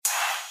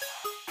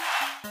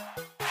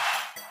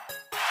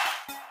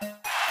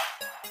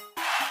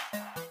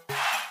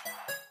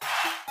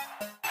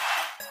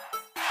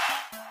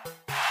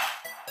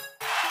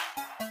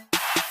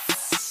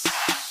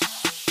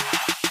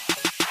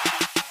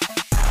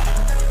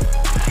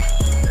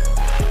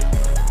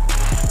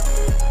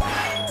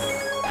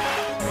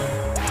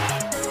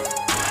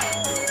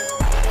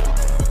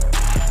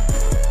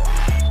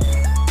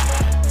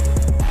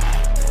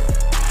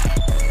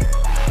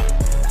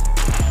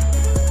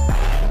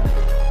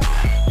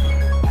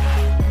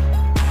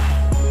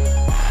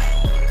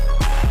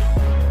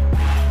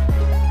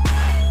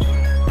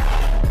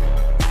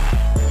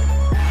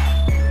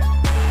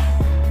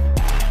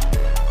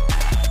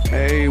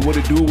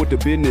the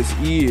business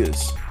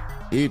is.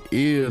 It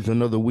is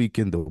another week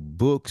in the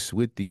books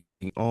with the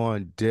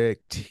On Deck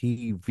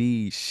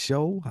TV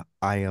show.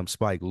 I am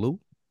Spike Lou.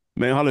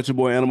 Man, holla at your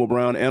boy Animal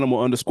Brown,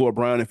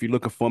 Animal_Brown if you're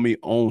looking for me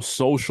on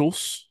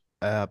socials.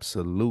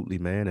 Absolutely,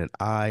 man. And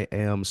I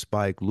am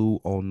Spike Lou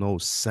on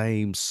those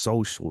same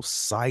social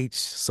sites.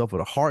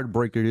 Suffered a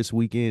heartbreaker this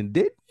weekend,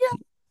 didn't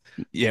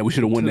you? Yeah, we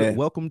should have won that.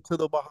 Welcome to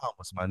the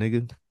Bahamas, my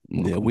nigga.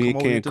 Yeah, Welcome. we in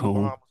Come on here to the Cancun.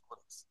 Bahamas with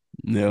us.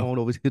 Come Yeah. on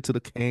over here to the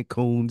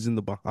Cancuns in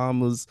the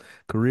Bahamas,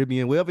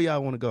 Caribbean, wherever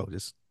y'all want to go.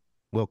 Just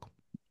welcome.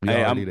 We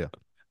Hey, already there.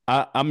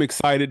 I'm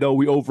excited though.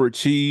 We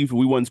overachieved.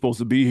 We wasn't supposed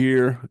to be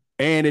here,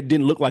 and it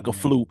didn't look like a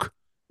fluke.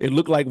 It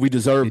looked like we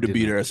deserved It to did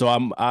be not. there. So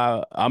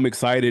I'm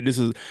excited. This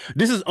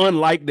is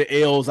unlike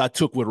the L's I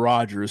took with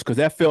Rodgers because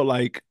that felt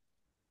like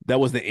that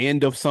was the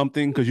end of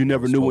something because you It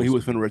never was knew when he supposed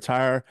was to going to be.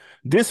 retire.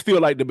 This feel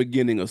like the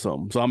beginning of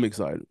something. So I'm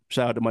excited.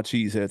 Shout out to my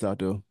cheeseheads out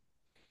there.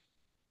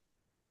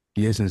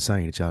 Yeah, it's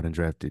insane that y'all done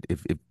drafted.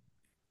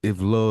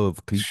 If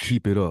Love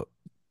keep it up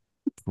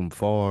from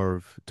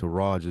Favre to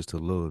Rodgers to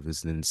Love,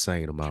 it's an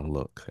insane amount of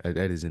luck.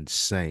 That is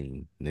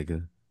insane,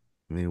 nigga.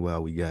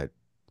 Meanwhile, we got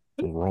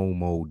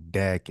Romo,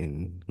 Dak,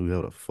 and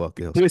whoever the fuck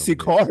else Quincy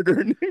coming next.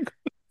 Carter, nigga.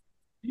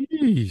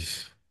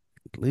 Jeez,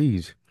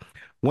 please.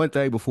 One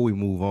thing before we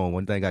move on,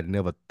 one thing I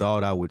never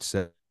thought I would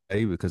say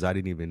because I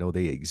didn't even know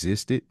they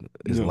existed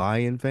is Yeah.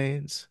 Lion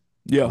fans.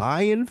 Yeah.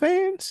 Lion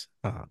fans?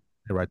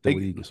 They're right there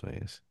with They Eagles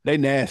fans. they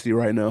nasty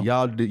right now.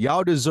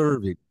 Y'all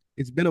deserve it.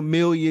 It's been a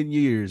million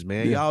years,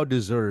 man. Yeah. Y'all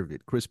deserve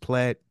it. Chris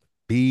Platt, Yeah.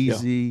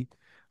 Beasley,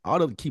 all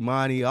the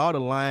Kimani, all the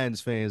Lions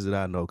fans that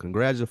I know.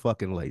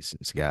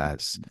 Congratulations,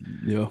 guys.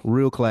 Yeah.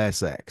 Real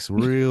class acts.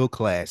 Real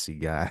classy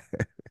guy.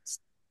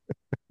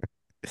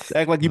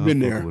 Act like you've I'm been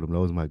fucking there. with them.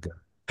 Those my guy.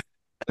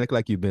 Act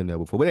like you've been there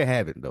before. But they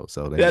haven't though,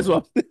 so they That's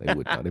wouldn't. what. They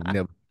wouldn't know. They've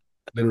never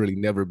literally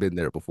never been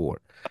there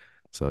before.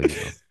 So,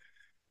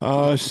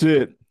 Oh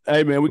shit.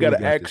 Hey man, we what got we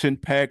an got this.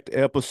 action-packed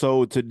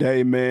episode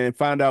today, man.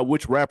 Find out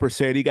which rapper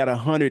said he got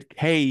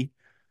 100K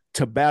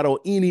to battle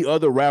any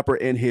other rapper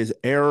in his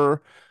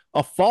era.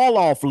 A fall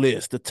off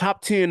list, the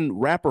top 10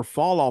 rapper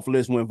fall off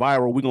list went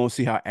viral. We're gonna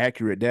see how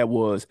accurate that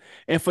was.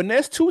 And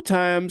Finesse two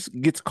times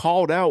gets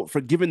called out for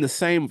giving the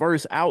same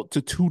verse out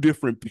to two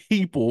different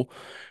people.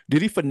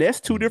 Did he finesse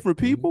two different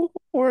Mhm. people,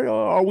 or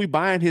are we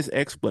buying his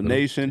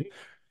explanation?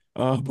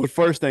 But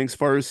first things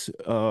first,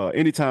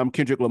 anytime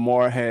Kendrick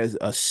Lamar has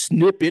a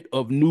snippet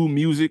of new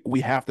music,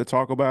 we have to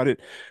talk about it.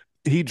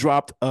 He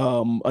dropped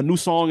a new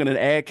song in an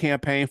ad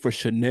campaign for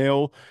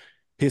Chanel.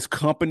 His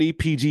company,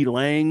 PG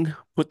Lang,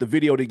 put the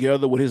video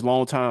together with his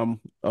longtime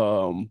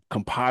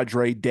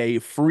compadre,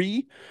 Dave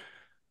Free.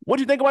 What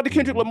do you think about the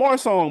Kendrick Mhm. Lamar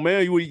song,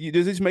 man?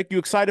 Does this make you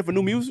excited for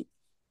new music?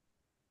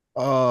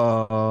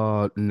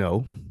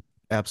 No,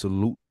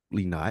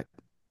 absolutely not.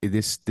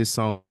 This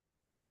song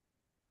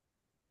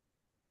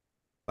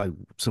like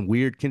some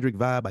weird Kendrick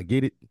vibe. I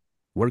get it,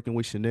 working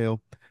with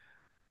Chanel,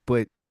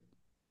 but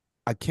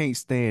I can't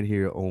stand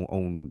here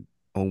on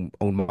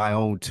my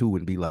own too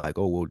and be like,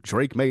 oh well,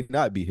 Drake may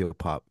not be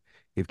hip hop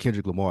if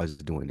Kendrick Lamar is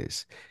doing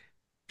this.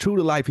 True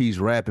to life, he's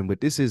rapping,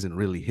 but this isn't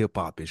really hip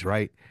hop-ish,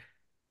 right?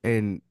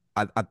 And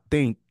I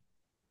think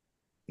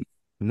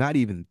not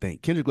even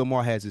think Kendrick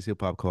Lamar has his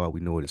hip hop card.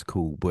 We know it is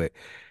cool, but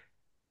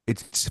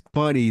it's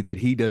funny that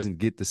he doesn't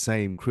get the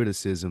same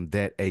criticism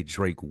that a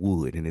Drake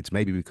would, and it's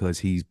maybe because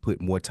he's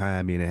put more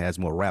time in and has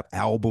more rap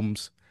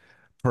albums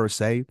per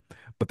se.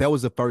 But that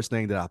was the first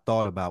thing that I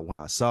thought about when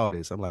I saw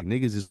this. I'm like,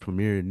 niggas is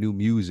premiering new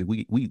music.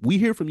 We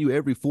hear from you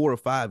every 4 or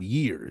 5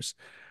 years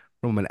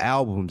from an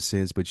album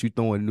sense, but you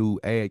throwing new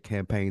ad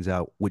campaigns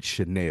out with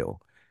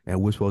Chanel. And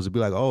we're supposed to be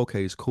like, oh,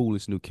 okay, it's cool,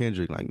 it's new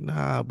Kendrick. Like,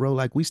 nah, bro,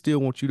 like we still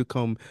want you to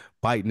come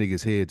bite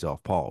niggas' heads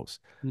off, pause.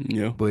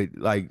 Yeah. But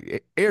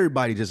like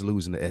everybody just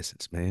losing the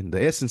essence, man.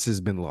 The essence has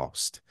been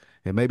lost.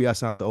 And maybe I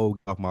sound the old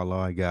off my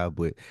line guy,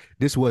 but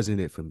this wasn't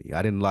it for me.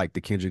 I didn't like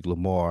the Kendrick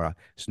Lamar's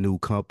new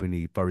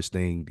company. First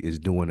thing is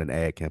doing an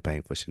ad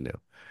campaign for Chanel.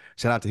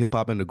 Shout out to hip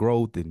hop and the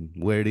growth and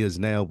where it is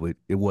now, but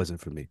it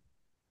wasn't for me.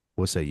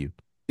 What say you?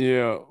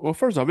 Yeah. Well,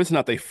 first off, it's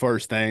not their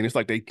first thing. It's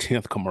like their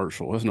 10th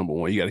commercial. That's number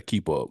one. You got to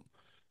keep up. Well,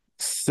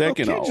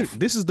 Second Kendrick, off,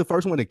 this is the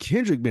first one that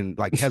Kendrick been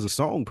like has a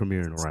song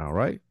premiering around,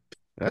 right?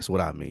 That's what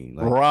I mean.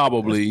 Like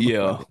probably, that's what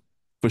yeah, like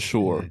for yeah.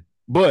 sure.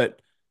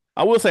 But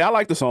I will say I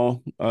like the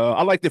song.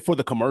 I liked it for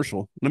the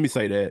commercial. Let me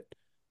say that.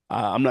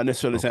 I'm not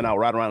necessarily saying Okay. I'll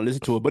ride around and listen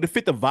to it, but it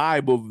fit the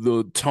vibe of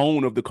the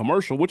tone of the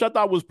commercial, which I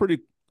thought was pretty.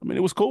 I mean,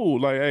 it was cool.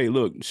 Like, hey,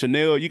 look,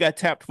 Chanel, you got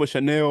tapped for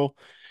Chanel.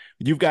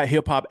 You've got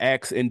hip hop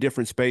acts in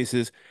different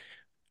spaces.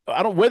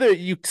 I don't whether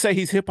you say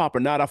he's hip hop or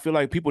not. I feel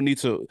like people need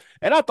to,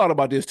 and I thought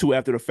about this too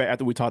after the fact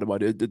after we talked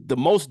about it. The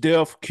most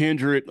deaf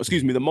Kendrick,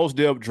 excuse me, the most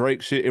deaf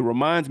Drake shit. It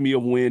reminds me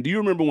of when. Do you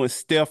remember when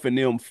Steph and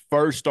them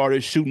first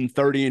started shooting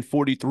 30 and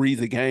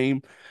 43s a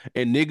game,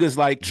 and niggas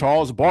like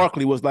Charles Mhm.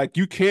 Barkley was like,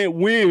 you can't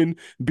win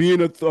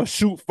being a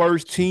shoot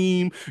first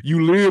team.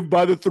 You live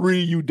by the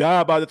three, you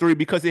die by the three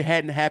because it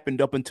hadn't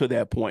happened up until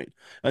that point.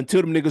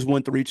 Until them niggas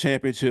won three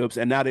championships,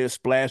 and now they're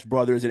Splash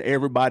Brothers, and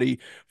everybody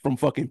from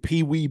fucking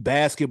Pee Wee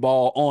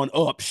basketball on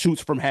up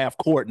shoots from half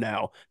court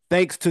now,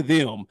 thanks to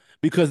them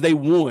because they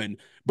won.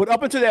 But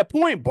up until that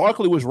point,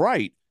 Barkley was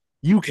right.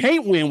 You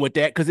can't win with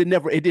that because it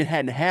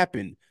hadn't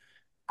happened.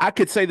 I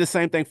could say the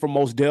same thing for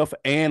Mos Def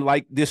and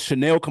like this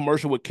Chanel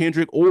commercial with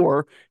Kendrick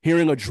or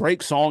hearing a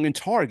Drake song in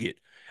Target.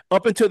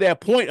 Up until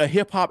that point, a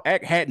hip hop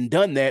act hadn't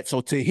done that.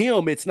 So to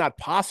him, it's not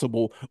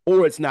possible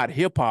or it's not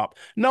hip hop.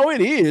 No,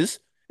 it is.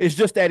 It's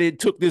just that it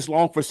took this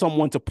long for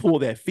someone to pull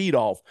that feet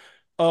off.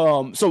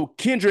 So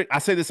Kendrick, I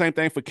say the same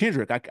thing for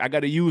Kendrick. I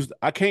got to use,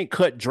 I can't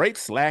cut Drake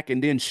slack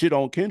and then shit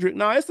on Kendrick.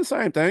 No, it's the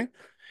same thing.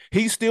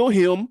 He's still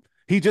him.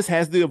 He just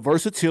has the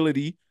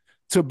versatility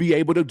to be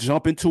able to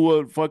jump into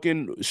a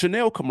fucking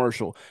Chanel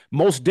commercial.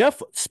 Mos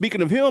Def,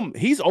 speaking of him,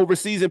 he's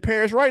overseas in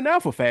Paris right now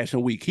for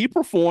Fashion Week. He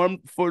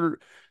performed for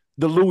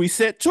the Louis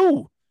set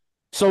too.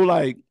 So,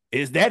 like,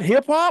 is that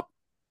hip hop?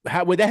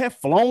 How would that have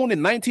flown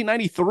in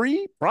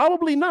 1993?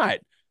 Probably not.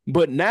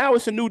 But now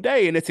it's a new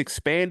day and it's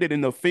expanded,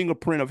 and the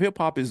fingerprint of hip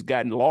hop has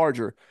gotten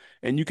larger.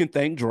 And you can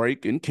thank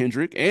Drake and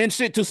Kendrick and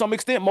shit to some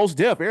extent, Mos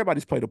Def.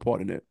 Everybody's played a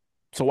part in it.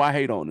 So I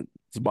hate on it.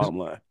 It's the bottom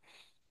line.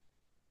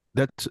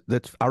 That's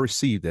I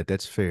received that.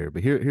 That's fair.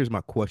 But here's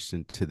my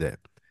question to that.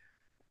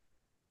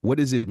 What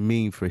does it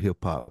mean for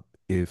hip hop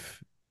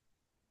if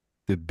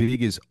the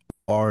biggest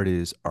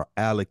artists are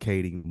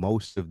allocating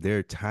most of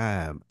their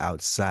time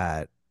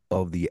outside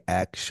of the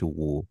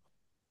actual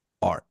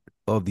art,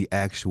 of the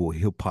actual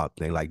hip hop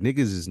thing? Like niggas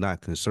is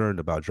not concerned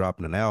about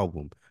dropping an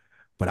album,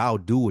 but I'll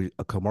do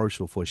a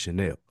commercial for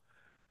Chanel.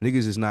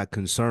 Niggas is not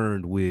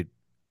concerned with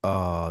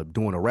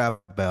doing a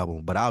rap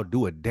album, but I'll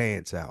do a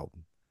dance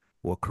album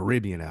or a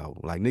Caribbean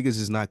album. Like niggas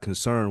is not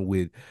concerned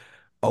with,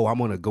 oh, I'm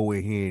gonna go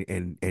in here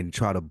and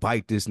try to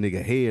bite this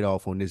nigga head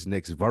off on this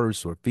next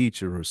verse or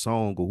feature or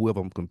song or whoever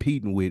I'm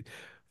competing with,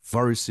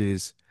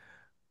 versus,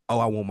 oh,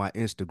 I want my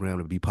Instagram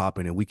to be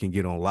popping and we can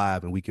get on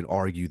live and we can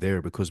argue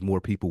there because more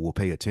people will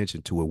pay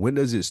attention to it. When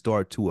does it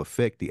start to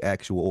affect the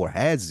actual, or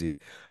has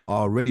it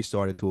already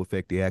started to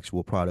affect the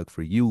actual product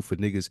for you, for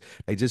niggas?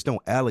 They just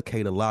don't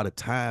allocate a lot of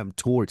time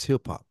towards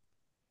hip hop.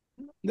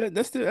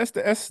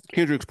 That's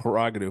Kendrick's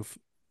prerogative.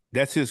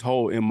 That's his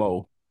whole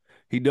MO.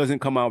 He doesn't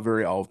come out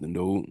very often,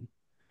 dude.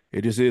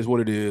 It just is what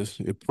it is.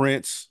 It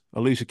Prince,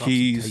 Alicia Drop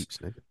some Keys. tapes,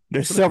 nigga.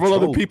 There's Put a several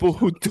other control people verse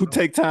who, out, who bro.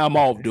 take time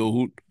off,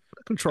 dude. Put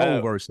a control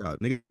Uh, verse out,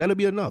 nigga. That'll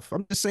be enough.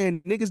 I'm just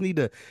saying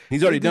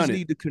he's already niggas done it.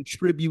 need to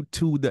contribute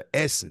to the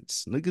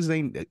essence. Niggas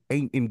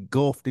ain't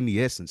engulfed in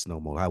the essence no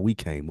more. How we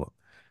came up.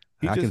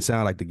 He I can just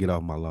sound like the get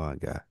off my lawn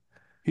guy.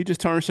 he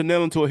just turned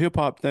Chanel into a hip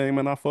hop thing,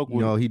 man. I fuck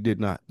with No, it. he did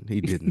not.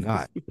 He did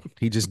not.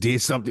 He just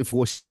did something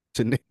for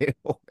Chanel.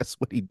 That's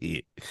what he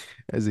did.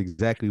 That's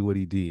exactly what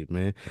he did,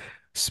 man.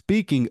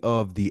 Speaking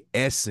of the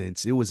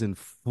essence, it was in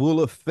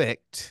full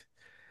effect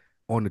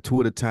on the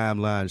Twitter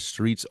timeline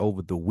streets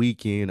over the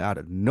weekend. Out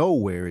of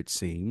nowhere, it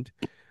seemed,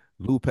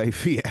 Lupe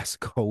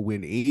Fiasco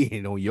went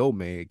in on your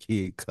man,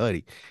 Kid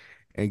Cudi,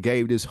 and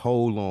gave this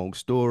whole long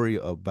story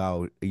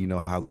about,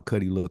 how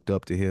Cudi looked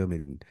up to him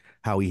and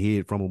how he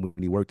hid from him when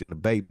he worked in the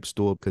babe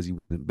store because he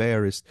was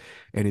embarrassed.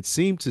 And it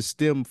seemed to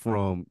stem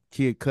from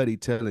Kid Cudi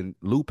telling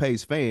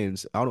Lupe's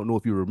fans, I don't know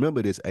if you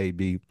remember this,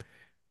 AB,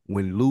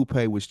 when Lupe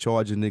was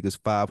charging niggas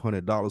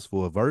 $500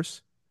 for a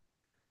verse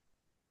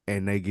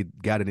and they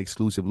got an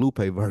exclusive Lupe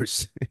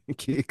verse.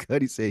 Kid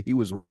Cudi said he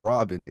was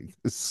robbing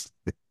niggas.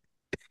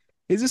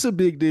 Is this a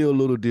big deal,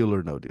 little deal,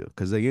 or no deal?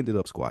 Because they ended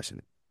up squashing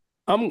it.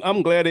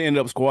 I'm glad they ended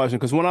up squashing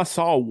because when I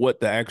saw what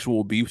the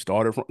actual beef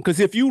started from, because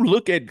if you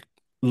look at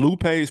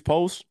Lupe's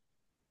post,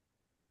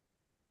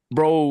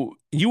 bro,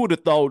 you would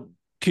have thought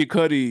Kid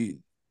Cudi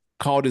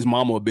called his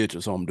mama a bitch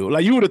or something, dude.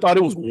 Like you would have thought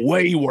it was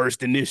way worse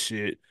than this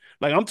shit.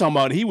 Like I'm talking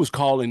about, he was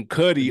calling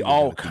That Cudi nigga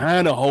got all a thief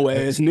kind of though. hoe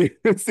ass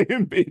niggas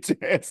and bitch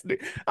ass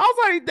niggas. I was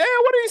like, damn,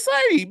 what did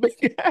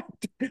he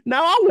say?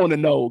 Now I want to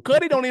know.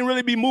 Cudi don't even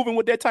really be moving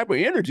with that type of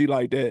energy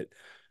like that.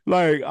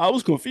 Like I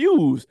was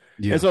confused,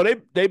 and Yeah. so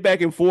they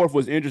back and forth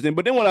was interesting.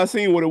 But then when I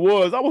seen what it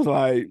was, I was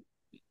like,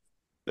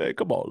 hey,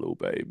 come on,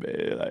 Lupe,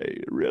 man.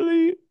 Like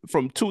really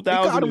from They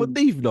 2000 called him a and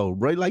thief though,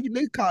 bro. Like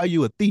they call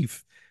you a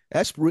thief.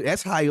 That's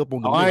high up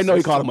on the oh, I didn't list. know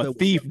he That's called him something a that would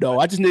thief never though.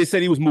 I just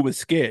said he was moving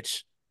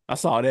sketch. I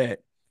saw that.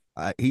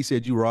 he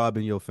said you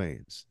robbing your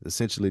fans.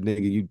 Essentially,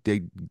 nigga,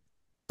 they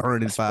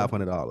earning That's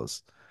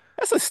 $500.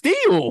 that's a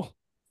steal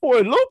for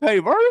a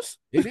Lupe verse.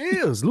 It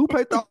is. Lupe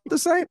thought the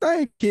same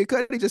thing. Kid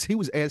Cudi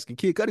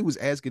was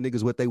asking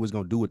niggas what they was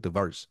gonna do with the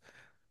verse.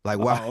 Like,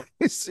 why Oh,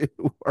 is it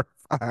worth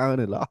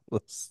 $500?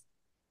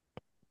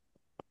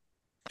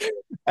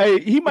 hey,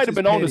 he might Which have is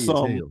been on to petty as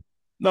something. hell.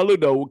 Now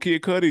look though,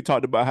 Kid Cudi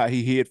talked about how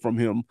he hid from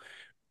him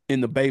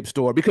in the Babe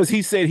store because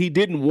he said he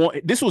didn't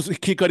want this was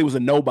Kid Cudi was a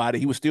nobody.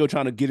 He was still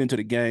trying to get into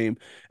the game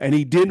and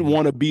he didn't Mhm.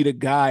 want to be the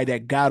guy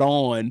that got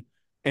on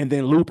and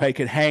then Lupe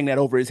could hang that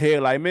over his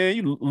head like, man,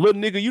 you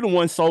little nigga, you the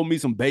one sold me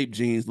some Bape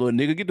jeans, little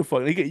nigga. Get the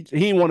fuck. He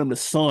didn't want him to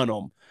sun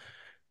him.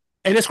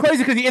 And it's crazy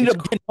because he ended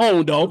It's up getting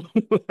on though.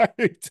 Like,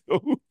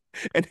 dude,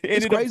 and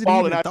it's ended up crazy that he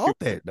falling even out. thought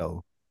that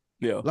though.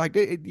 Yeah. Like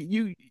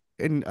you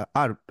and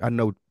I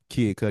know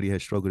Kid Cudi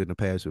has struggled in the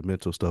past with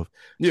mental stuff.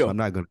 So Yeah, I'm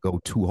not gonna go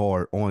too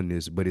hard on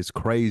this, but it's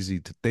crazy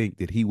to think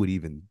that he would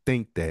even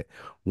think that.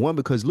 One,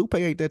 because Lupe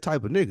ain't that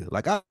type of nigga.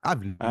 Like I've I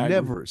agree.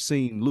 never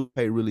seen Lupe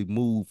really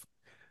move.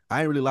 I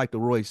ain't really like the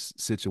Royce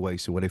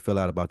situation when they fell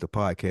out about the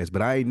podcast,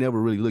 but I ain't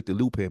never really looked at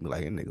Lupe and be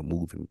like, that nigga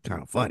moving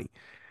kind of funny.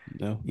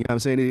 No. You know what I'm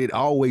saying? It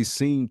always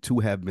seemed to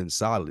have been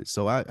solid.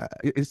 So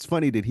it's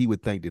funny that he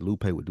would think that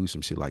Lupe would do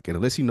some shit like that,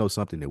 unless he knows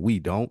something that we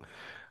don't.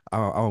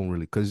 I don't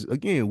really, because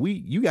again,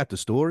 you got the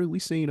story. We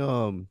seen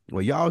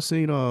well, y'all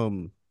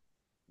seen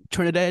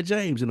Trinidad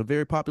James in a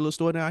very popular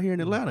store down here in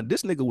Atlanta.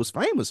 This nigga was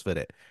famous for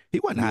that. He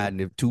wasn't Yeah, hiding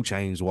if Two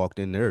Chains walked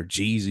in there or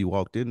Jeezy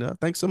walked in there. I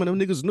think some of them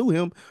niggas knew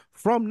him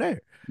from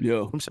there,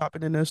 yeah. from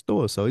shopping in that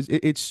store. So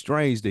it's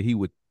strange that he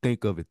would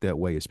think of it that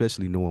way,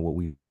 especially knowing what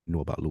we know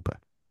about Lupe.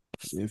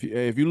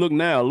 If you look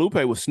now, Lupe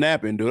was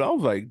snapping, dude. I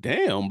was like,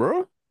 damn,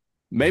 bro.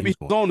 He Maybe was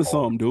he's going on to hard.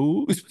 something,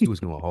 dude. He was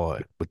going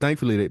hard. But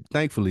thankfully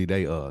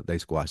they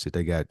squashed it.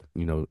 They got,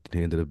 the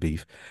end of the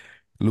beef.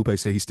 Lupe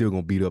said he's still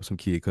gonna beat up some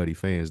Kid Cudi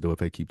fans though if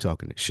they keep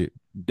talking that shit.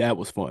 That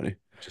was funny.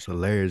 Just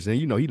hilarious.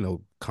 And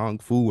kung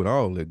fu and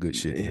all that good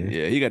shit, man.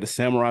 Yeah, he got the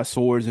samurai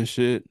swords and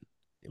shit.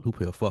 Lupe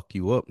will fuck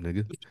you up,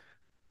 nigga.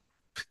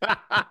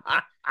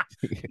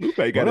 Lupe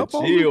Run gotta up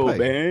on chill, Lupe.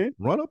 man.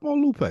 Run up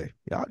on Lupe.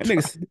 Y'all That try.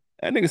 nigga,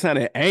 that nigga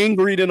sounded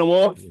angry than a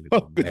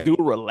motherfucker. Dude,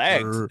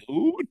 relax,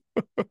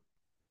 dude.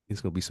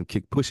 It's gonna be some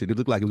kick pushing. It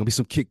looked like it's gonna be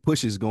some kick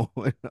pushes going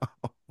on.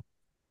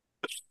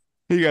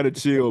 He gotta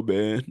chill,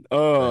 man.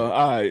 All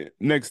right.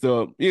 Next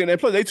up, yeah. And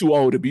plus, they too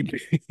old to be.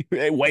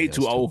 They way Yeah, too that's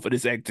too old for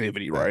this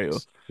activity right here.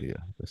 facts. Yeah,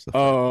 that's a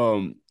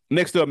fact.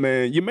 Next up,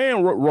 man. Your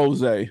man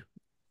Rose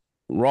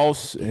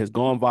Ross has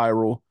gone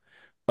viral.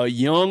 A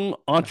young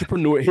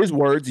entrepreneur, his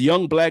words,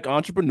 young black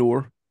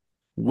entrepreneur,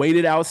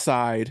 waited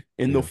outside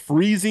in the Yeah.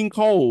 freezing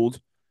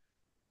cold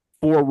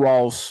for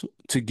Ross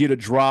to get a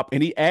drop,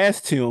 and he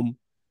asked him,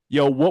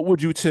 "Yo, what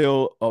would you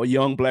tell a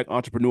young black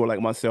entrepreneur like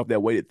myself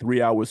that waited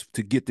 3 hours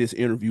to get this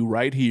interview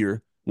right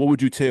here? What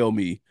would you tell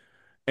me?"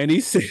 And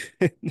he said,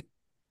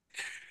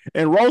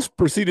 and Ross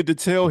proceeded to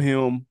tell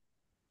him,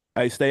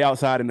 "Hey, stay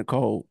outside in the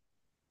cold.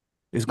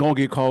 It's gonna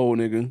get cold,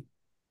 nigga.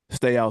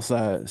 Stay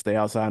outside. Stay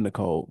outside in the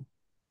cold."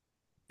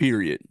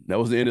 Period. That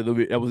was the end of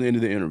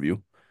the interview.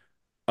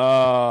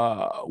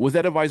 Was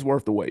that advice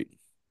worth the wait?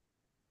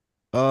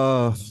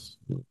 Uh,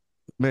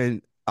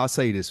 man, I'll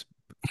say this.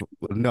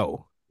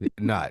 No,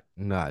 no,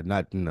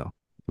 it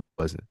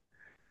wasn't.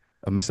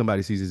 I mean,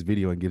 somebody sees this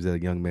video and gives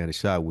that young man a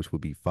shot, which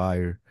would be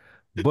fire.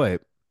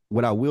 But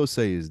what I will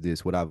say is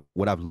this: what I've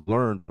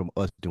learned from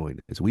us doing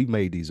this, we've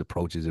made these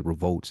approaches and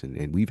revolts,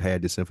 and we've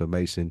had this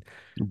information.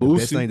 The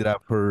best Boosie. thing that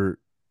I've heard,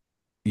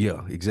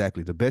 yeah,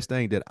 exactly. The best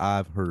thing that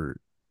I've heard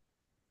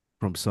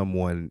from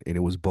someone, and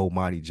it was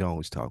Bomani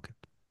Jones talking.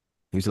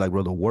 He's like,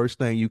 bro, the worst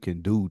thing you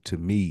can do to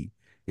me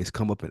is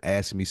come up and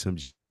ask me some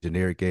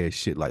generic ass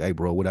shit like, hey,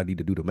 bro, what I need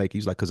to do to make it?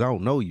 He's like, because I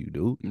don't know you,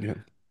 dude. Yeah.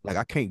 Like,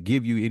 I can't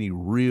give you any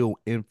real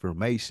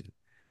information.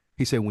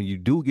 He said, when you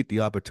do get the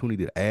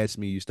opportunity to ask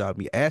me, you stop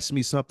me, ask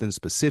me something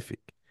specific.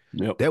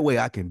 Yep. That way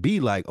I can be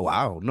like, oh,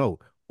 I don't know.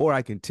 Or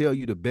I can tell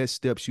you the best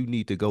steps you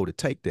need to go to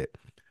take that.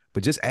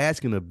 But just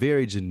asking a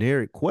very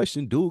generic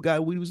question, dude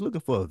got what he was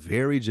looking for, a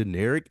very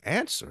generic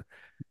answer.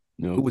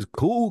 It Yep. was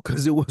cool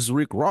because it was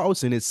Rick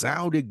Ross and it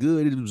sounded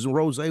good. It was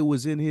Rose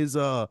was in his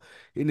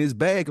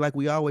bag, like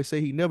we always say.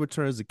 He never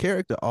turns the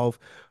character off,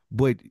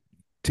 but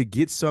to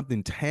get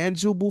something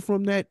tangible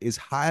from that is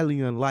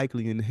highly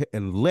unlikely,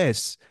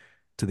 unless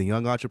to the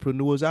young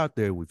entrepreneurs out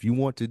there, if you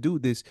want to do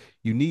this,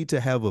 you need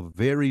to have a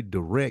very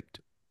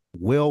direct,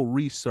 well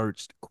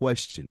researched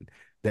question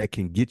that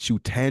can get you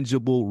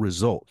tangible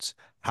results.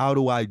 How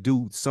do I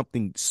do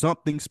something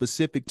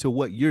specific to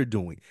what you're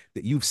doing?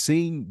 That you've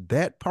seen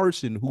that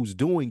person who's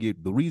doing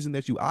it, the reason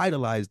that you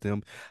idolize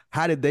them,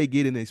 how did they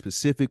get in a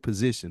specific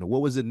position? Or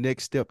what was the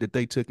next step that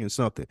they took in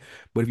something?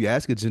 But if you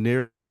ask a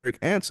generic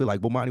answer,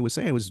 like Bomani was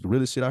saying, was the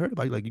realest shit I heard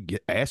about. Like you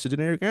get asked a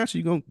generic answer,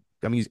 you're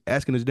gonna he's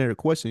asking a generic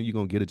question, you're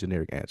gonna get a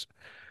generic answer.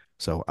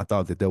 So I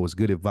thought that was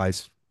good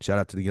advice. Shout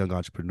out to the young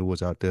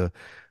entrepreneurs out there.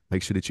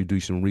 Make sure that you do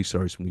some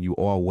research when you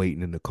are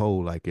waiting in the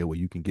cold like that, where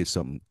you can get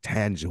something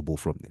tangible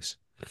from this.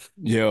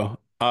 Yeah.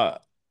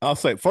 I'll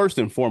say first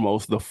and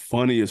foremost, the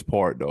funniest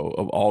part though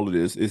of all of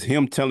this is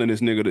him telling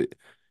this nigga that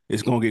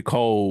it's gonna get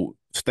cold,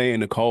 stay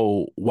in the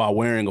cold while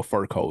wearing a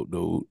fur coat,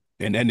 dude.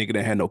 And that nigga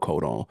didn't have no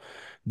coat on.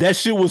 That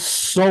shit was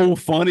so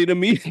funny to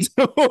me,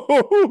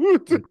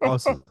 dude. Rick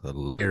Ross is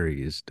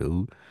hilarious,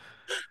 dude.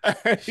 Hey,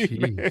 man.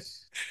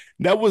 Jeez.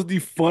 That was the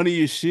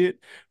funniest shit.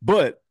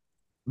 But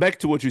back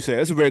to what you said,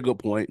 that's a very good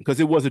point because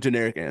it was a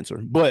generic answer.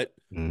 But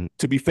Mm,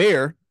 to be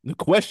fair, the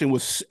question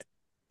was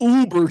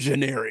uber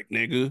generic,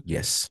 nigga.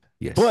 yes,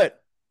 yes.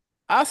 But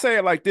I say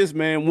it like this,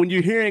 man. When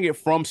you're hearing it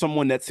from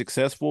someone that's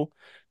successful,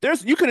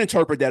 you can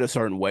interpret that a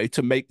certain way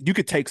to make you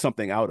could take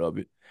something out of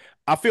it.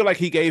 I feel like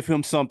he gave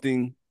him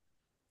something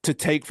to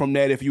take from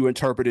that if you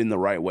interpret it in the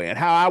right way. And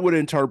how I would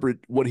interpret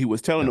what he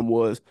was telling Yeah. him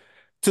was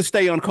to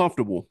stay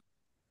uncomfortable,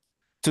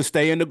 to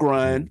stay in the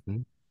grind,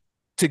 Mhm.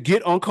 to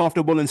get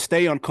uncomfortable and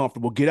stay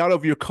uncomfortable. Get out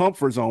of your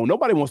comfort zone.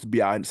 Nobody wants to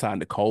be outside in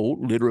the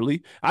cold,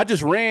 literally. I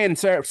just ran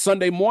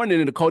Sunday morning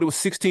in the cold. It was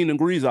 16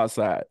 degrees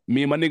outside.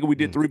 Me and my nigga, we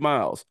did Mm, 3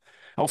 miles.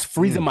 I was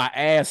freezing mm. my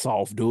ass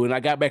off, dude. And I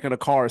got back in the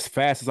car as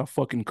fast as I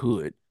fucking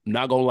could. I'm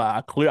not gonna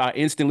lie. I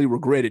instantly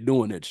regretted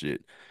doing that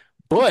shit.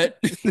 But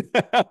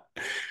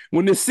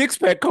when the six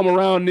pack come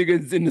around,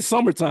 niggas, in the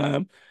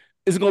summertime,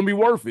 it's gonna be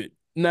worth it.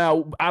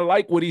 Now, I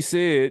like what he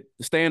said: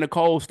 stay in the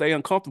cold, stay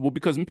uncomfortable,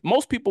 because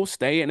most people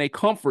stay in a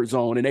comfort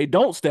zone and they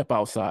don't step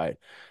outside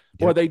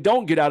or Yep. they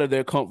don't get out of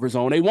their comfort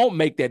zone. They won't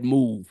make that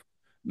move.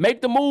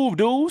 Make the move,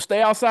 dude.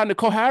 Stay outside in the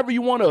cold. However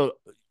you want to,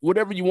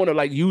 whatever you want to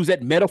like use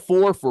that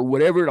metaphor for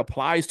whatever it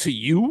applies to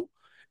you,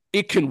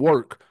 it can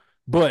work.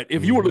 But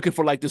if you were Hmm. looking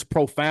for like this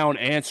profound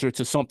answer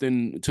to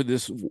something, to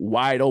this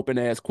wide open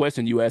ass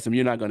question you asked him,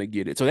 you're not gonna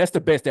get it. So that's the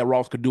best that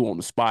Ross could do on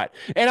the spot.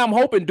 And I'm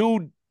hoping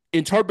dude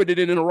interpreted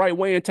it in the right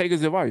way and take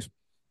his advice.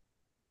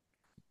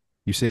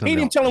 You said He something didn't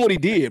even tell him else. what he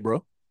did,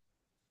 bro.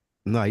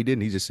 No, he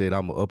didn't. He just said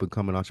I'm an up and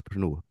coming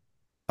entrepreneur.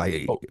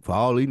 Like Oh, for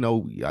all he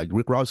know, like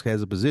Rick Ross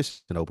has a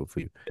position open for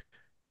you.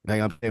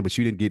 Like I'm saying, but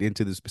you didn't get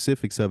into the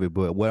specifics of it.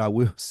 But what I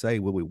will say,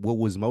 what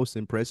was most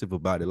impressive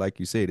about it, like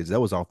you said, is that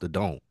was off the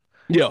dome.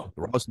 yeah,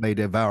 Ross made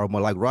that viral.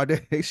 More like Rod,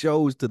 it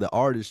shows to the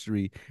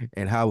artistry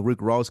and how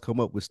Rick Ross come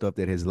up with stuff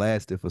that has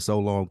lasted for so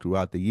long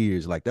throughout the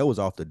years. Like that was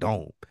off the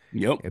dome,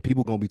 yep. and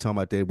people gonna be talking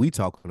about that. We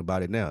talking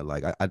about it now.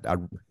 Like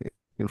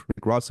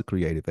Rick Ross a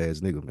creative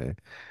ass nigga, man.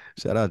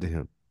 Shout out to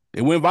him.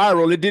 It went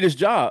viral. It did its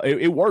job. It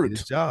Did his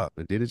worked. job.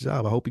 It did his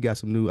job. I hope he got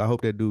some new. I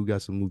hope that dude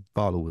got some new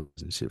followers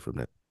and shit from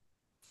that.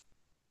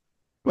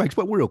 Like,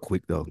 but real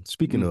quick though,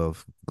 speaking Mm.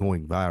 of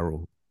going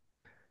viral,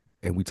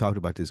 and we talked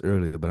about this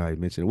earlier, but I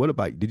mentioned. What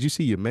about? Did you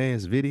see your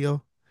man's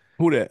video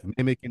Who that?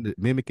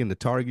 mimicking the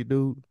Target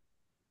dude?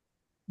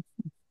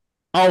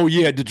 Oh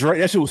yeah, the Drake.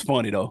 That shit was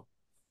funny though.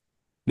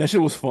 That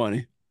shit was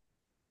funny.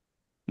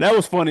 That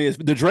was funny.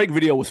 The Drake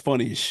video was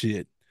funny as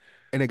shit.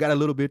 And it got a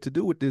little bit to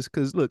do with this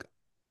because look,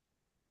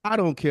 I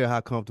don't care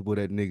how comfortable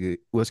that nigga.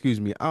 Well, excuse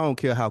me, I don't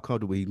care how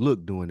comfortable he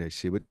looked doing that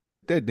shit, but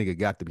that nigga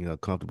got to be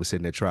uncomfortable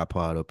setting that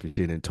tripod up and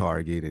shit in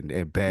Target and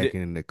It-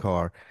 backing in the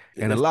car.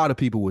 And a it's- lot of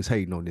people was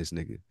hating on this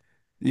nigga.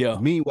 yeah,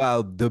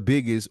 Meanwhile, the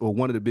biggest or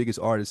one of the biggest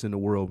artists in the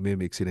world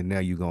mimics it, and now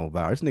you going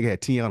viral. This nigga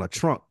had Tiana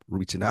Trump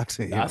reaching out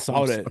to I him.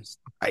 saw that.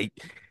 Like,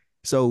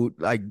 so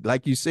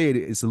like you said,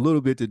 it's a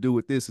little bit to do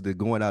with this, the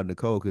going out in the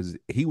cold, because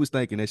he was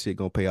thinking that shit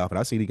gonna pay off, and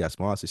I seen he got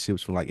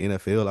sponsorships from like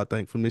NFL, I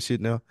think, from this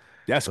shit now.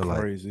 That's So like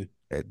crazy.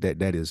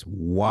 that is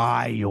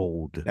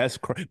wild. That's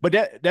crazy. But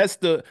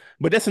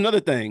that's another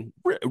thing.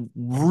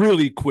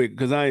 Really quick,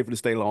 because I ain't gonna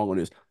stay long on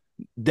this.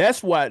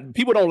 That's why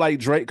people don't like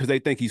Drake because they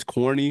think he's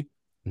corny.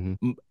 Mhm.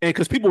 And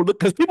because people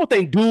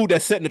think dude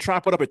that's setting the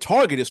tripod up at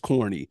Target is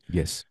corny.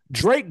 Yes,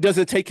 Drake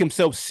doesn't take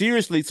himself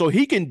seriously, so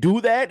he can do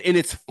that, and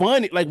it's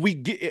funny. Like we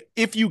get,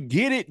 if you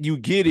get it, you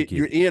get you it. get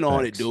You're it. in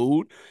on it, Facts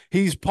dude.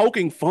 He's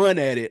poking fun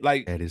at it,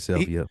 like at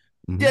itself. he. Yep.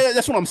 Hmm. Yeah,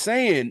 that's what I'm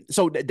saying.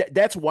 So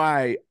that's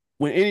why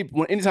when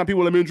anytime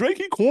people let me Drake,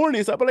 he corny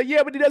and stuff, but like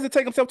yeah, but he doesn't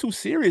take himself too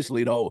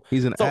seriously though.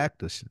 He's an So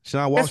actor. Sean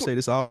that's Walsh what say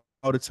this all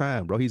the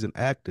time, bro. He's an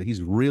actor. He's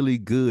really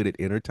good at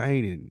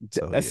entertaining.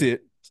 So that's yeah,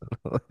 it. so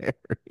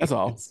That's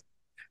all. hilarious.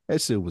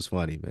 That shit was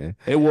funny, man.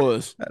 It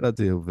was. Shout out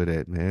to him for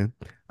that, man.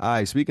 All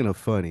right, speaking of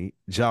funny,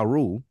 Ja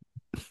Rule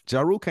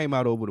came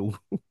out over the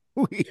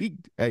week.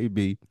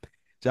 AB.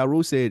 Ja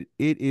Rule said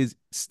it is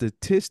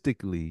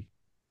statistically,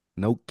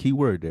 no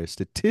keyword there,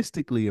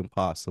 statistically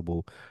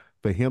impossible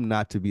for him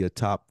not to be a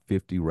top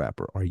 50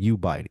 rapper. Are you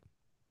biting?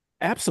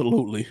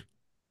 Absolutely.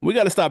 We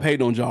got to stop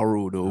hating on Ja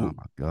Rule, Oh dude.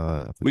 my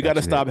God. I We got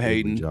to forgot you had stop favorite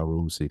hating. Ja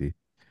Rule CD.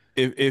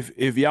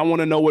 If y'all want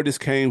to know where this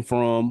came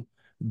from,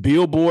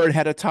 Billboard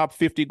had a top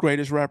 50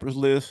 greatest rappers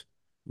list.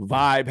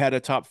 Vibe had a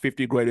top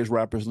 50 greatest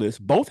rappers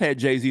list. Both had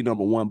Jay-Z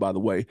number one, by the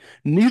way.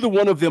 Neither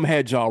one of them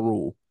had Ja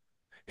Rule.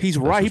 He's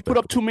That's right. He put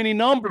up too respectable. many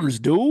numbers,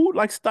 dude.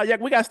 Like, stop, yeah,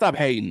 we gotta stop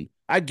hating.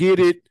 I get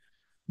it.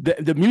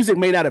 The music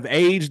may not have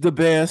aged the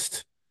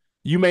best.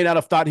 You may not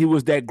have thought he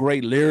was that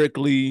great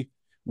lyrically.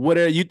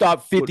 Whatever you thought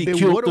Well, 50 then what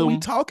killed are we him.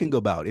 talking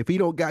about? If he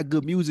don't got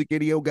good music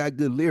and he don't got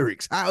good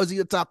lyrics, how is he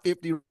a top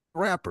 50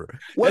 rapper?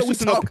 What are That's we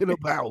just an talking opinion.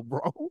 about,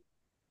 bro?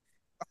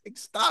 Like,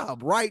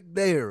 stop right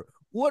there.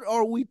 What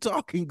are we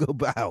talking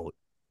about?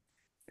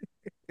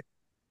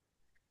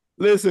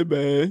 Listen,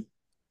 man.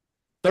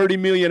 30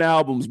 million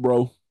albums,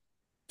 bro.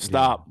 Yeah,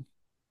 Stop.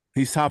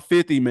 He's top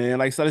 50, man.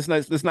 Like, so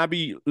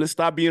let's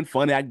stop being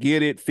funny. I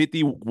get it.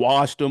 50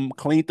 washed him,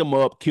 cleaned him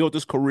up, killed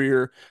his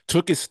career,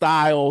 took his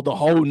style, the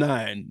whole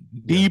nine,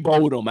 yeah.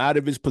 deboed him out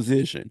of his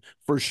position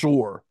for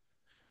sure.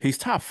 He's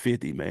top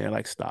 50, man.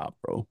 Like, stop,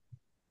 bro.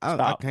 I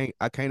Stop.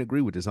 can't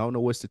agree with this. I don't know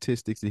what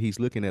statistics that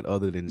he's looking at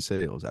other than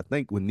sales. I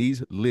think when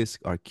these lists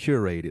are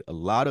curated, a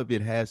lot of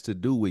it has to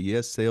do with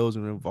yes, sales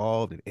are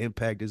involved and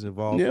impact is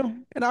involved. Yeah.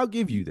 And I'll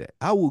give you that.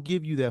 I will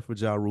give you that for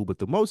Ja Rule. But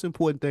the most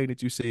important thing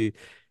that you said,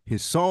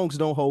 his songs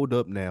don't hold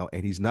up now,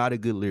 and he's not a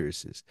good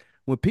lyricist.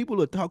 When people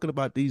are talking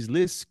about these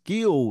lists,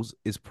 skills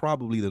is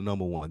probably the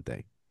number one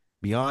thing.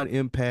 Beyond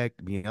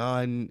impact,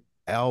 beyond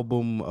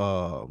album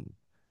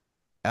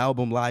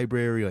album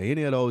library or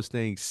any of those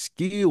things,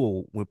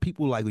 skill when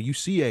people like when you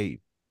see a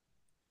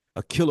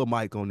killer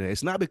Mike on there,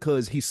 it's not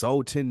because he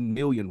sold 10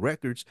 million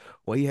records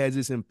or he has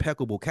this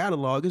impeccable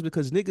catalog. It's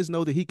because niggas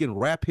know that he can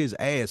rap his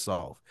ass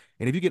off.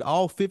 And if you get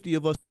all 50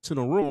 of us in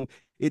a room,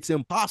 it's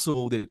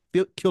impossible that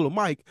Killer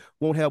Mike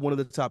won't have one of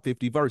the top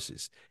 50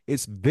 verses.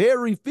 It's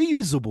very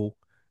feasible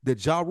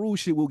that Ja Rule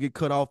shit will get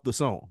cut off the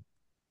song.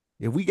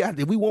 If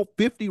we want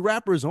 50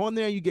 rappers on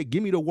there, you get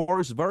give me the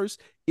worst verse.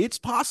 It's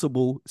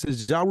possible,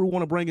 since Ja Rule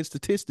want to bring in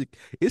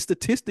it's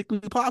statistically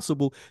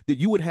possible that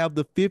you would have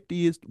the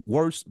 50th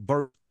worst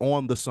verse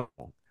on the song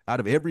out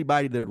of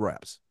everybody that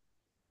raps.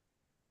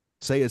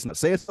 Say it's not.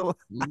 Say it's a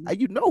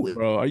you know it.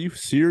 Bro, are you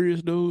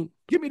serious, dude?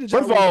 Give me the Ja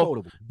First of Rule all,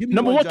 quotable. Give me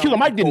number one one, Ja Killer Rule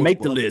Mike didn't make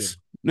the quotable other than. list.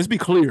 Let's be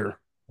clear.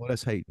 Well,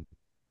 that's hating.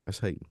 That's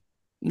hating.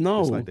 It's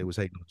like No. they was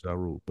hating on Ja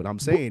Rule. But I'm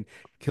saying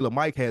Killer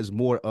Mike has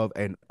more of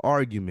an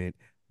argument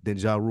than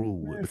Ja Rule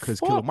would, Man, because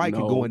Killer fuck Mike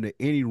can go no. into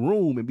any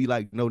room and be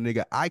like, no,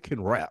 nigga, I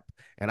can rap.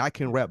 And I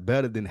can rap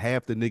better than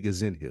half the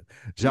niggas in here.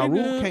 Ja Rule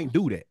Nigga. can't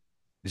do that.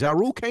 Ja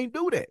Rule can't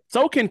do that.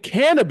 So can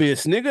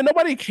cannabis, nigga.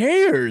 Nobody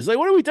cares. Like,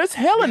 what are we? There's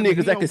hella Yeah, but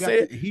niggas that can say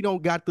it. he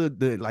don't got the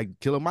like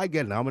Killer Mike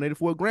got nominated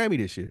for a Grammy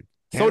this year.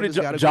 So did Cannabis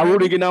got a Ja Rule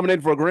Grammy. get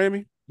nominated for a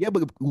Grammy? Yeah,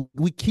 but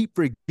we keep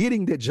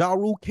forgetting that Ja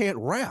Rule can't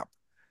rap.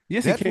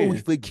 Yes, he That's what we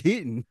can.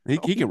 forgetting. He,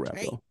 No, he he can rap,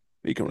 can't. though.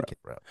 He can He rap. can't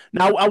rap.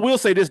 Now, I will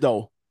say this,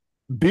 though.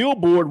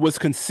 Billboard was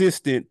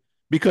consistent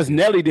because Yeah.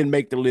 Nelly didn't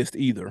make the list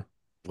either.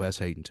 Well, that's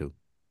hating too.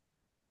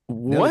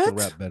 Nelly can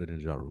What? rap better than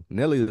Ja Rule.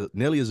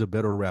 Nelly is a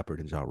better rapper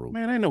than Ja Rule.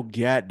 Man, ain't no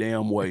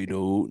goddamn way,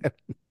 dude.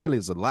 Nelly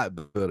is a lot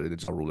better than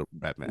Ja Rule at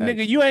rapping. Nigga,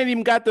 Actually, you ain't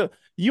even got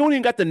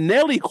the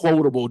Nelly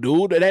quotable,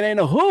 dude. That ain't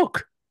a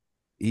hook.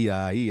 EI,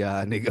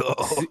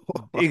 nigga.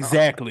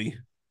 Exactly.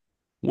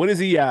 What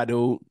is EI,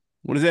 dude?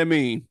 What does that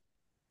mean?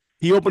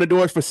 He opened the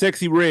doors for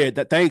Sexy Red.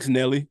 That thanks,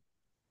 Nelly.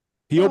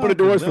 He opened the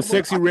doors for Dilemma.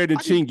 Sexy Red and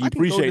Chingy. I can go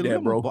Appreciate that,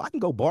 dilemma. bro. I can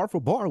go bar for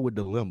bar with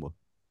dilemma,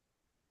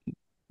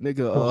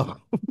 nigga.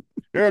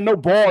 There are no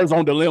bars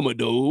on Dilemma,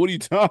 dude. What are you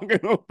talking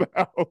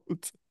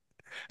about?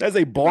 That's a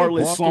You go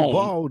barless bar for song.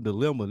 bar with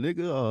dilemma,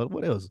 nigga.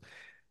 What else?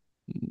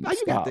 Now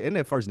you got Stop. the in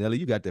that first Nelly.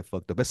 You got that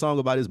fucked up. That song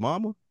about his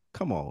mama.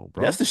 Come on,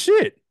 That's bro. the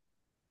shit.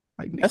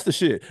 Like, That's the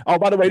shit. Oh,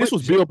 by the way, this what?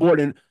 was Billboard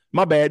and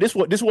my bad. This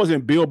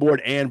wasn't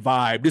Billboard and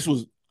Vibe. This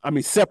was, I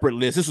mean, separate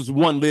lists. This was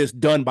one list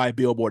done by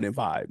Billboard and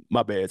Vibe.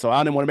 My bad. So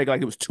I didn't want to make it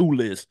like it was two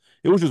lists.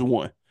 It was just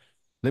one.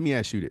 Let me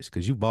ask you this,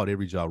 because you bought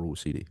every Ja Rule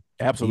CD, even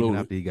Absolutely.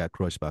 after he got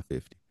crushed by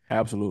 50.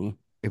 Absolutely.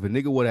 If a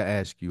nigga would have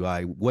asked you, all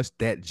right, what's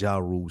that Ja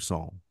Rule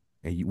song?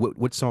 And you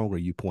what song are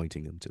you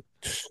pointing him to?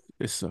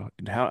 It's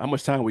how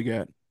much time we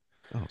got?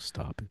 Oh,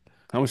 stop it.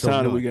 How much So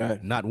time do we none,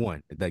 got? not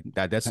one.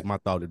 That's my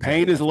thought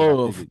Pain exactly. is After I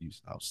love. figured you,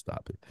 oh,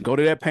 stop it. Go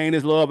to that Pain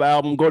is Love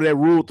album. Go to that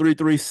Rule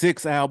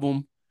 336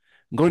 album.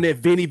 Go to that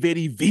Vinny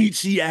Vinny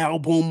Vici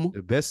album.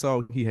 The best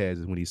song he has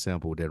is when he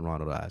sampled that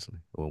Ronald Isley,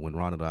 or when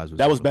Ronald Isley was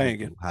That was doing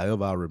banging.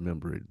 however I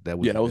remember it, that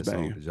was Yeah, the that was best song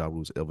banging. that Ja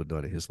Rule's ever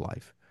done in his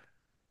life.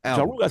 Ja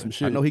Rule Album got some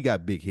wise, I know shit. he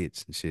got big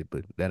hits and shit,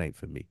 but that ain't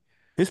for me.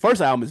 His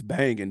first album is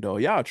banging though.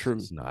 Y'all true.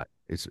 It's not.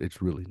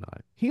 It's really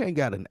not. He ain't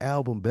got an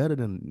album better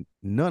than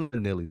none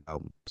of Nelly's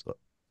albums.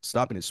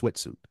 Stopping his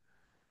sweatsuit.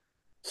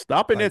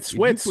 Stop in Like that if you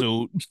put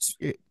sweatsuit.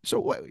 it, so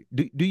what,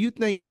 do you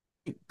think,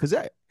 because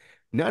that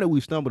now that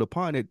we've stumbled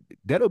upon it,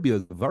 that'll be a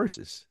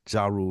versus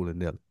Ja Rule and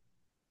Nelly.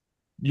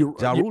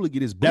 Ja Rule will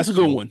get his That's boots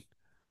a good smoked, one.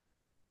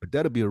 but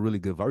that'll be a really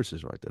good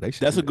versus right there. They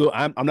should That's do a that.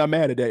 good. I'm not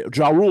mad at that.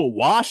 Ja Rule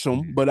wash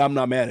him, but I'm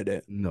not mad at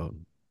that. No,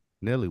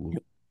 Nelly will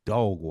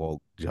dog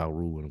walk Ja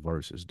Rule in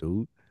verses,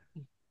 dude.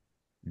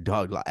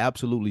 Dog, like,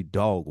 absolutely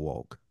dog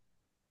walk.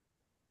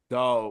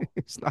 Dog.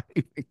 It's not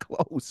even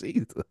close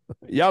either.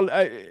 Y'all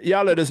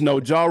let us know.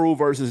 Ja Rule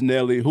versus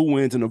Nelly. Who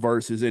wins in the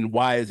verses and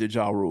why is it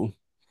Ja Rule?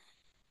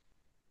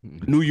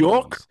 New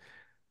York? Please.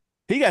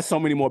 He got so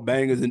many more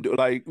bangers and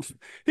like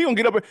he gonna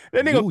get up.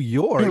 That nigga New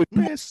York,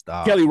 man,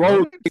 stop, Kelly bro.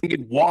 Rose can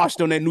get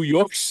washed on that New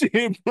York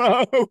shit,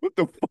 bro. What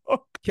the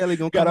fuck? Kelly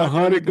gonna Got come a out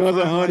there hundred looking guns,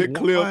 a fine like hundred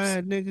clips.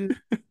 wine, nigga.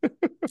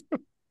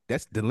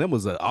 That's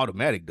Dilemma's an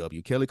automatic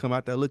W. Kelly come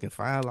out there looking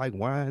fine like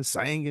wine,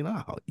 singing.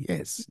 Oh,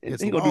 yes,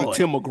 yes, He gonna do the Lord.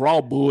 Tim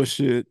McGraw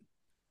bullshit.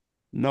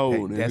 No, Hey,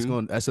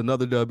 nigga. that's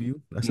another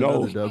W. That's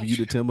No. another W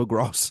to Tim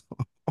McGraw.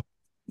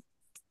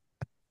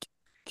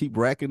 Keep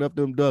racking up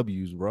them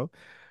W's, bro.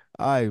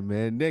 All right,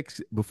 man.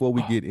 Next, before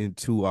we get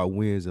into our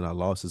wins and our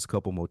losses, a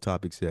couple more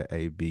topics here,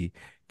 AB.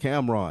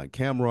 Cameron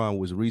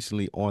was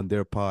recently on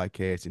their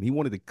podcast, and he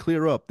wanted to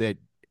clear up that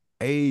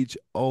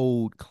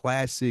age-old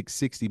classic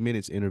 60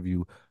 Minutes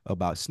interview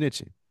about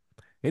snitching.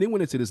 And he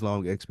went into this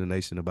long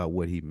explanation about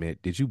what he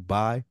meant. Did you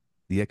buy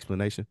the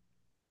explanation?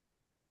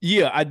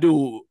 Yeah, I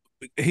do.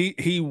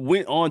 He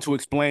went on to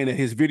explain that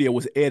his video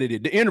was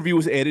edited. The interview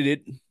was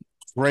edited,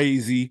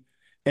 crazy,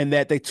 and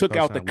that they took First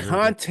out the time we heard that.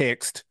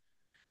 context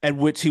at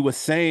which he was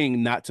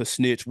saying not to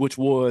snitch, which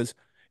was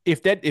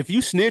if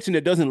you snitch and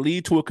it doesn't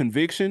lead to a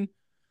conviction,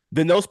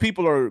 then those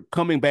people are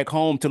coming back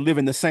home to live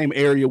in the same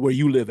area where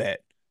you live at.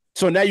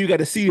 So now you got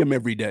to see them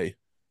every day.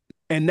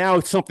 And now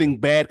something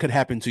bad could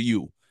happen to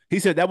you. He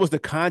said that was the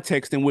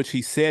context in which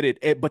he said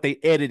it, but they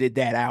edited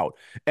that out.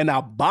 And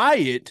I buy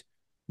it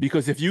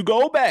because if you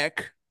go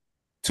back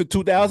to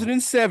Mhm.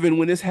 2007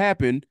 when this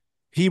happened,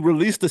 he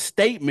released a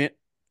statement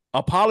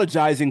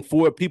apologizing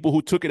for people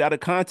who took it out of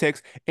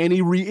context, and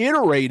he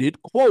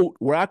reiterated, "quote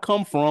Where I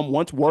come from,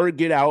 once word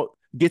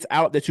gets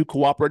out that you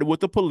cooperated with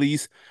the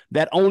police,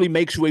 that only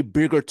makes you a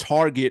bigger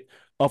target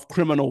of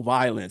criminal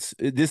violence.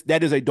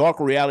 That is a dark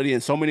reality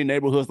in so many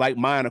neighborhoods like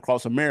mine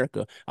across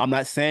America. I'm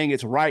not saying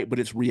it's right, but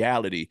it's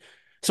reality."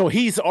 So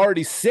he's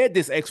already said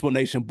this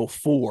explanation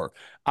before.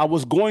 I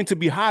was going to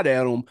be hot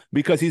at him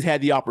because he's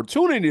had the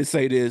opportunity to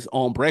say this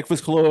on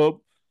Breakfast Club.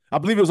 I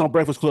believe it was on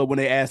Breakfast Club when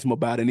they asked him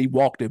about it, and he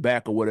walked it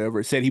back or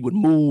whatever. Said he would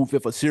move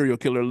if a serial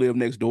killer lived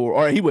next door,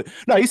 or he would.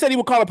 No, he said he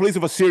would call the police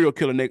if a serial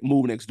killer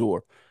moved next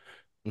door.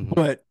 Mhm.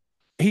 But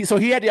he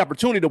had the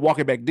opportunity to walk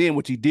it back then,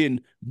 which he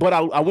didn't. But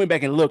I went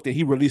back and looked, and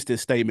he released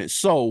his statement.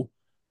 So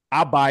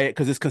I buy it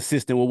because it's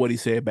consistent with what he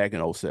said back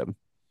in '07.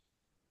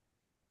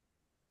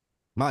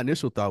 My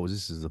initial thought was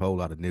this is a whole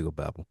lot of nigga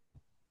babble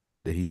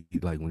that he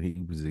like when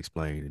he was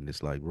explaining.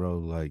 It's like, bro,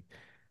 like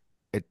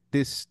at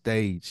this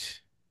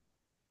stage,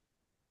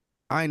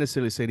 I ain't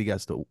necessarily saying he got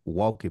to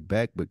walk it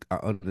back, but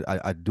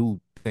I do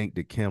think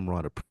that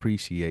Cameron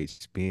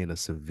appreciates being a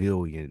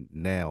civilian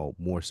now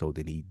more so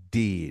than he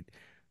did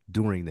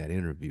during that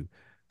interview.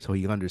 So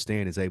he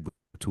understands, is able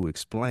to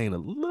explain a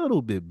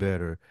little bit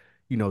better,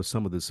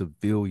 some of the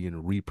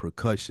civilian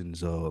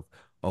repercussions of,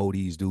 oh,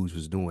 these dudes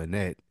was doing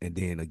that. And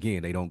then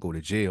again, they don't go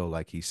to jail,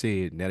 like he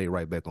said. Now they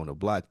right back on the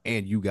block,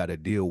 and you got to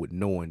deal with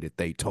knowing that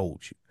they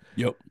told you.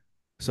 Yep.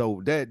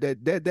 So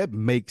that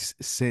makes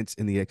sense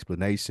in the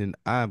explanation.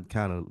 I'm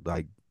kind of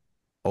like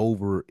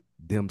over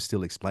them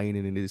still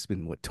explaining, and it's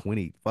been what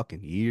 20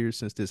 fucking years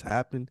since this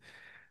happened.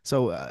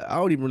 So I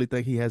don't even really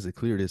think he has to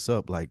clear this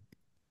up. Like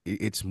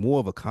it's more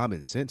of a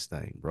common sense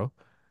thing, bro.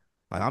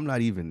 Like I'm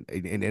not even,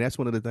 and that's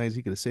one of the things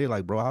he could have said.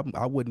 Like, bro,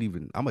 I wouldn't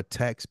even. I'm a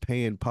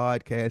tax-paying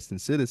podcasting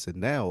citizen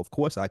now. Of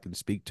course, I can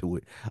speak to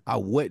it. I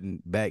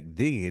wasn't back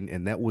then,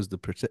 and that was the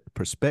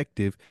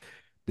perspective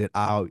that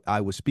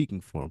I was speaking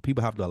from.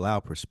 People have to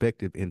allow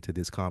perspective into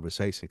this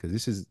conversation because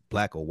this is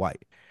black or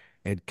white.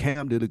 And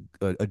Cam did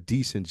a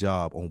decent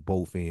job on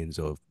both ends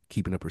of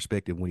keeping a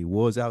perspective when he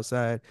was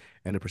outside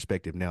and a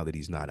perspective now that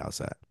he's not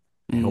outside,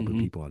 and helping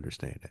Mm-hmm. people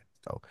understand that.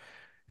 So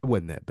it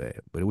wasn't that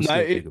bad, but it was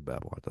No, still nigga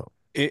babble, I thought.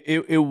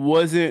 it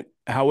wasn't.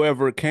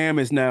 However, Cam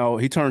is now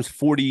he turns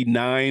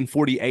 49,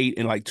 48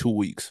 in like 2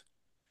 weeks.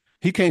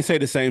 He can't say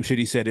the same shit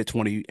he said at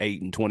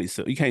 28 and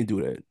 27. You can't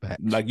do that.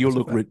 Facts. Like That's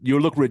a fact.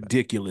 you'll look That's a fact.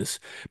 ridiculous.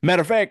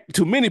 Matter of fact,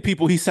 to many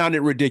people, he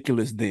sounded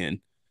ridiculous then.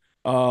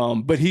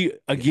 But he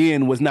Yeah.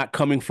 again was not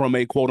coming from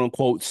a quote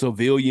unquote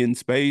civilian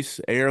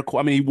space. I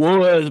mean, he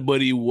was,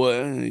 but he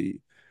was.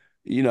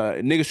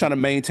 Niggas trying to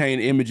maintain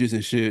images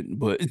and shit.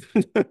 But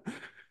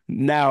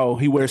now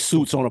he wears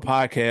suits on a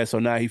podcast, so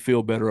now he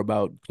feel better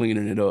about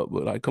cleaning it up.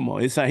 But like, come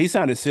on, he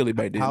sounded silly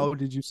back then. How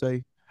did you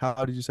say?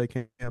 How did you say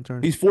Cam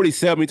turned? He's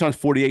 47. He turns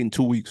 48 in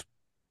 2 weeks.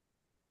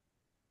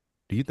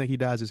 Do you think he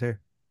dyes his hair?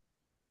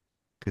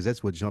 Because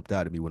that's what jumped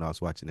out at me when I was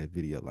watching that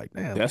video. Like,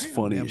 damn, That's Cam,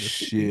 funny damn as near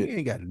 50. He shit.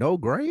 ain't got no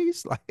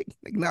grays. Like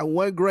not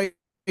one gray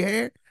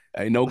hair.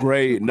 Hey, no Like,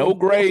 grade, no come on.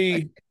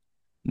 grade,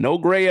 no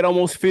grade at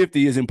almost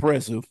 50 is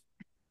impressive.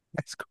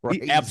 That's He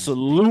crazy.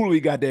 absolutely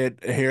got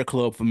that hair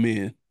club for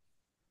men.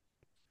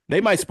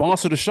 They might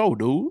sponsor the show,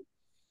 dude.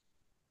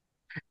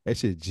 That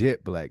shit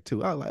jet black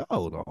too. I was like,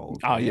 hold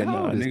on, Oh man. yeah, How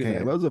nah, old is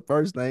Cam? That nigga. was the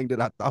first thing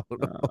that I thought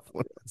Nah, of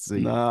when I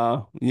see it.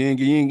 nah, you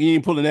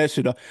ain't pulling that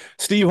shit up.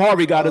 Steve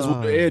Harvey got us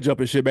with the Uh, edge up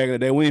and shit back in the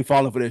day. We ain't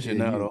falling for that shit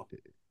yeah, now you though.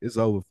 it's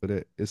over for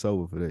that. It's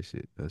over for that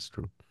shit. That's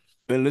true.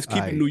 And let's All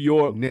keep it right. New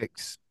York.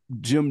 Next.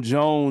 Jim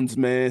Jones,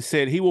 man,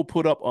 said he will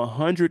put up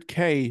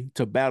 100K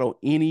to battle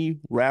any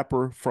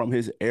rapper from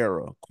his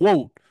era.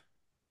 Quote,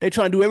 they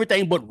trying to do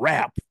everything but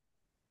rap.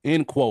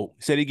 End quote.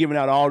 Said he giving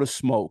out all the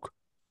smoke.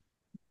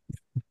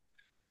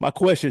 My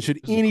question, should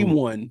This is cool.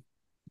 anyone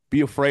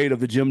be afraid of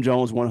the Jim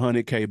Jones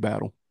 100K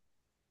battle?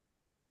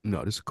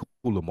 No, this is a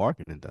cooler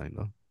marketing thing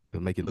though. To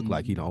make it look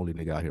like he the Mm, only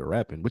nigga out here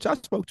rapping, which I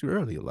spoke to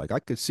earlier. Like I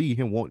could see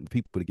him wanting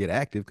people to get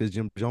active because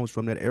Jim Jones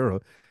from that era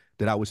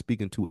that I was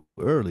speaking to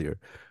earlier.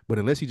 But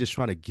unless he's just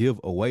trying to give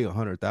away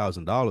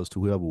 $100,000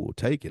 to whoever will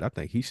take it, I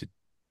think he should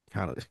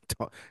kind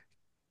of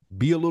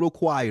be a little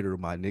quieter,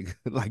 my nigga.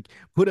 Like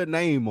put a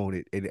name on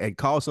it and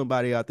call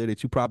somebody out there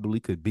that you probably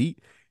could beat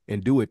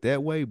and do it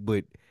that way.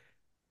 But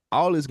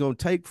all it's gonna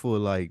take for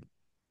like,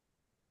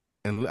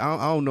 and I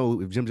don't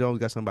know if Jim Jones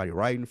got somebody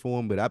writing for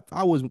him, but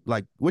I was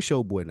like, what's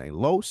your boy name?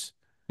 Los?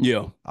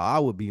 yeah, I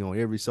would be on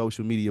every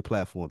social media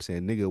platform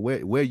saying, nigga,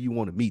 where you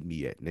want to meet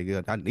me at,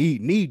 nigga? I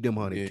need them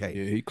hundred yeah, K.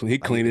 yeah. He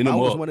Like cleaning if I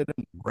them was up, one of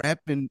them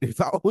rapping,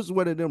 if I was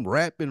one of them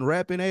rapping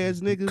ass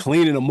niggas,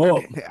 cleaning them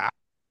up.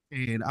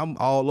 and I'm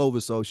all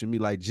over social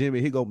media like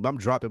Jimmy. I'm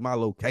dropping my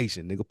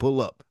location, nigga.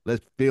 Pull up.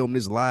 Let's film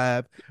this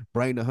live.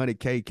 Bring the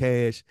 100K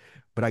cash.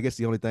 But I guess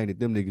the only thing that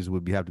them niggas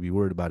would have to be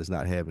worried about is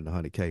not having the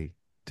 100K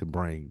to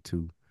bring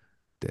to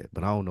that.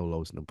 But I don't know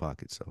Los in them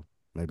pockets, so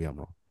maybe I'm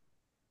wrong.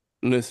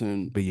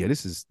 Listen, But yeah,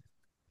 this is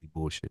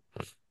bullshit.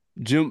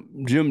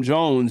 Jim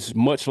Jones,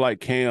 much like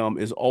Cam,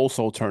 is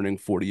also turning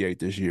 48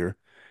 this year.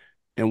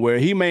 And where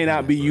he may Isn't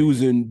not that be crazy?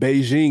 using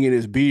Beijing in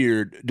his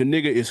beard, the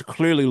nigga is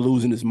clearly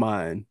losing his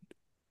mind.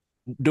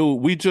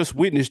 Dude, we just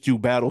witnessed you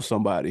battle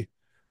somebody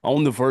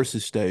on the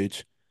versus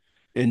stage.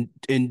 And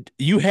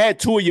you had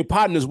two of your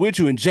partners with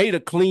you, and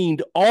Jada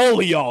cleaned all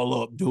of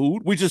y'all up,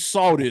 dude. We just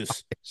saw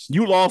this.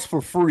 You lost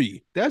for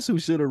free, That's who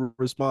should have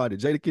responded.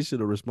 Jada should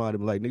have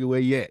responded like, nigga, where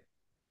you at?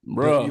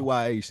 bruh.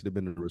 WYA should have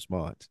been the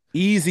response.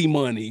 Easy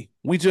money.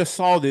 We just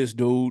saw this,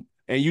 dude.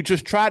 And you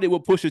just tried it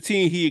with Pusha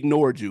T, and he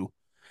ignored you.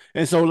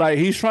 And so, like,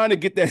 he's trying to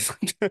get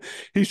that,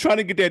 he's trying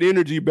to get that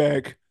energy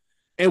back.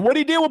 And what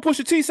he did with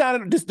Pusha T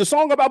sounded the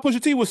song about Pusha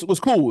T was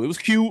cool. It was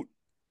cute.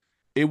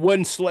 He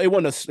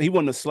wasn't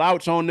a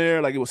slouch on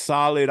there. Like it was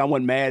solid. I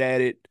wasn't mad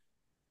at it.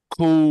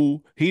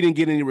 Cool. He didn't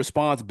get any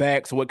response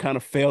back, so it kind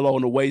of fell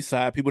on the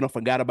wayside. People don't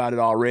forgot about it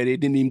already.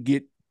 It didn't even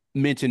get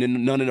mentioned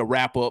in none of the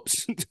wrap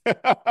ups.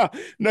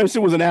 That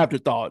shit was an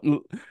afterthought.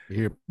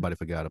 Everybody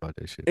forgot about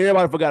that shit.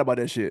 Everybody forgot about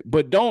that shit.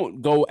 But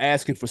don't go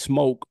asking for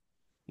smoke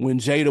when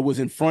Jada was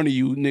in front of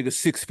you, nigga,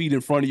 6 feet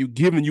in front of you,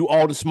 giving you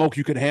all the smoke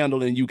you could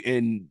handle, and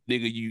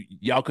nigga,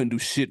 y'all couldn't do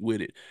shit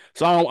with it.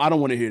 So I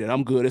don't want to hear that.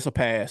 I'm good. It's a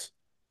pass.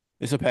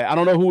 It's a pass. I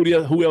don't know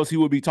who else he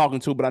would be talking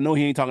to, but I know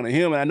he ain't talking to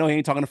him, and I know he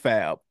ain't talking to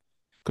Fab.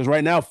 Because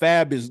right now,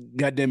 Fab is,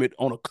 goddamn it,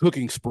 on a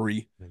cooking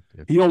spree.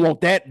 He don't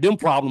want them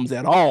problems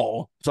at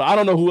all. So I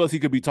don't know who else he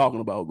could be talking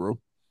about, bro.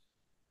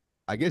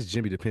 I guess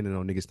Jimmy depending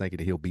on niggas thinking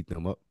that he'll beat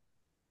them up.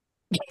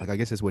 Like I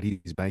guess that's what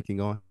he's banking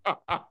on.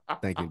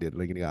 Thinking that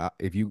like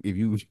if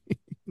you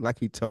like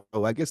he told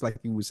I guess like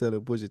he was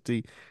telling Pusha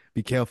T,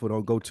 be careful,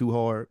 don't go too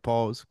hard,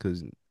 pause,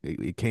 because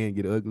it can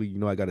get ugly. You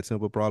know, I got a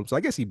temper problem. So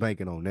I guess he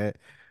banking on that.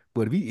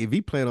 But if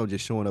he plan on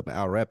just showing up and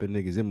out rapping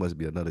niggas, it must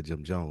be another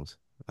Jim Jones.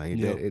 Like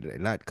Yeah,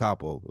 that not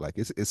Capo. Like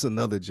it's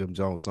another Jim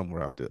Jones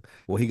somewhere out there.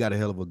 Well, he got a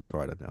hell of a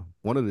writer now.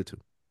 One of the two.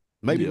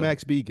 Maybe yeah,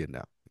 Max B getting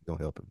out. Don't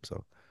help him.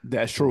 So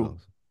that's who true.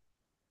 knows?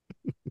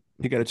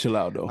 He got to chill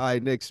out though. All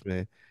right, next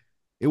man.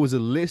 It was a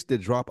list that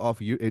dropped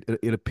off your.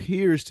 It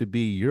appears to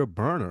be your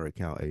burner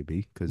account,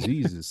 AB, because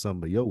these are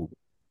some of your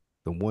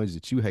the ones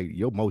that you hate,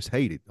 your most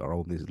hated are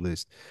on this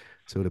list.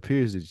 So it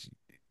appears that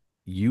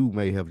you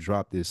may have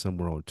dropped this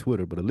somewhere on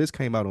Twitter, but a list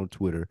came out on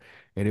Twitter,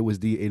 and it was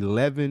the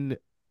 11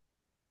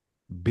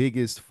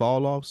 biggest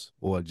fall offs,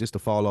 or just a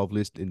fall off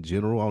list in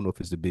general. I don't know if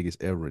it's the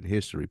biggest ever in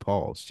history.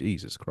 Pause.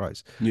 Jesus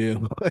Christ. Yeah.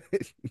 But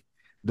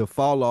the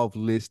fall off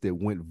list that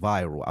went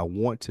viral. I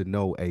want to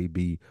know,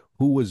 AB,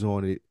 who was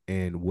on it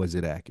and was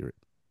it accurate?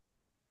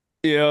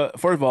 Yeah,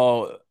 first of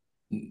all,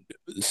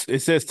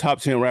 it says top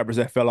 10 rappers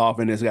that fell off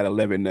and it's got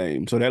 11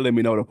 names. So that let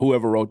me know that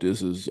whoever wrote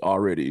this is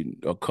already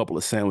a couple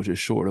of sandwiches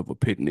short of a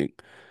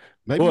picnic.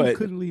 Maybe he But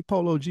couldn't leave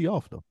Polo G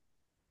off though.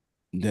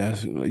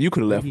 you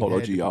could have left Maybe he Polo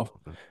had to G put off.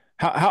 him on.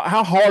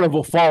 How hard of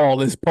a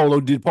fall is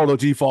Polo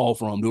G fall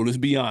from, dude? Let's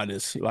be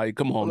honest. Like,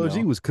 come on Polo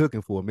G now. was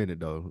cooking for a minute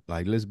though.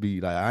 Like, let's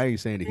be like, I ain't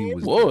saying that he It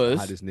was the was.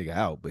 hottest nigga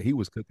out, but he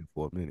was cooking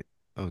for a minute.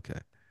 Okay.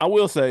 I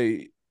will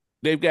say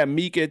they've got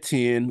Meek at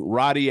 10,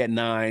 Roddy at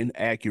 9,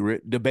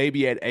 accurate. The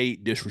Baby at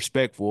 8,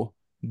 disrespectful.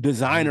 Main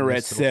Designer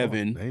at list so far.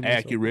 7, Main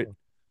list so accurate. far.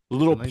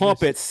 Little Still ain't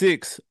Pump list. at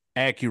 6,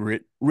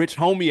 accurate. Rich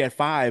Homie at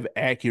 5,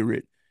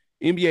 accurate.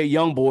 NBA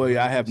Still Youngboy,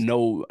 I ain't have list.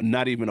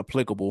 not even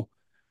applicable.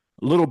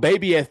 Little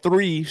Baby at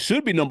 3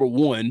 should be number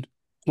 1.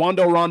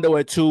 Quando Rondo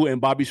at 2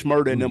 and Bobby I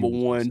Shmurda at knew number you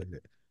was gonna 1. say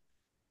that.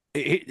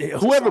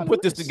 That's a Whoever solid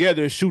put this list.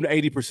 together is shooting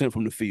 80%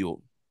 from the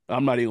field.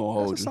 I'm not even gonna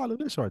That's a hold you. solid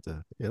list right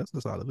there. Yeah, that's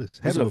a solid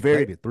list. This is Having a a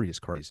very baby at 3 is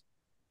crazy.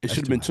 it That's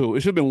should have too been high. 2.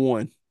 It should have been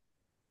 1.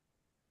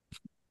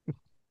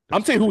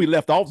 I'm That's telling you who we crazy.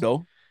 left off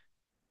though.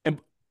 And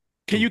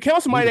can you Who?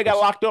 count somebody that got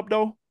Ludacris. locked up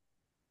though?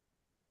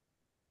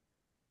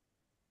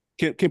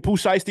 Can Pooh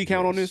Shiesty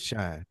count on Yes, this?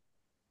 Shine.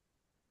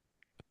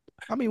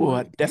 I mean,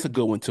 Well, that's a getting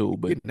good one too.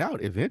 But getting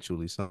out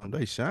eventually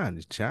someday.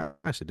 Shine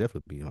should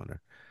definitely be on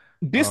there.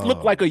 this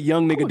looked like a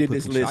young I nigga wouldn't did put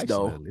this Pooh list Shiesty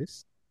on though. that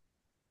list.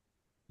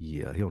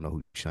 Yeah, he don't know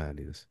who Shine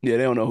is. Yeah,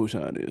 they don't know who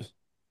Sean is.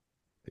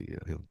 Yeah,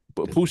 he'll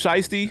But Pooh definitely don't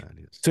know who Shiesty,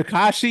 Shine is.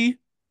 Takashi,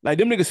 like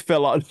them niggas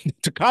fell off.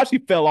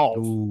 Takashi fell off.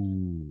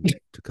 Ooh,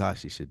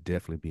 Takashi should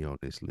definitely be on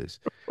this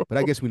list. But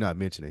I guess we're not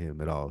mentioning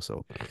him at all.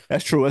 So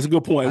That's true. That's a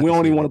good point. I We can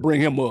don't see even him want to on the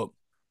bring list. him up.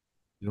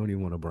 You don't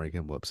even want to bring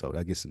him up. So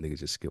I guess the niggas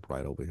just skip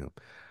right over him.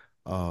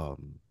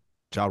 Um,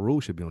 Ja Rule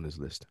should be on this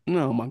list.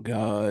 Oh my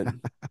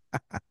God.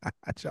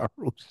 Ja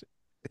Rule,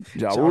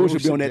 Ja ja Rule Rule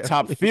should be on should that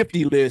top definitely.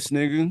 50 list,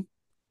 nigga.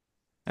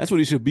 That's what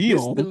he should be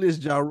This is the on.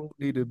 list Ja Rule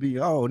need to be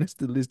on. This is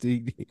the list.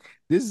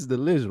 This is the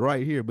list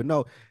right here. But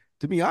no,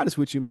 to be honest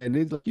with you,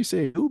 man, like you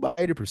said, who about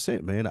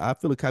 80%, man. I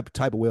feel a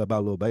type of way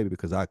about Lil Baby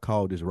because I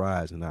called this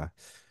rise and I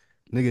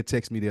nigga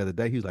texted me the other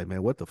day. He was like,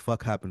 man, what the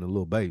fuck happened to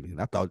Lil Baby?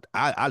 And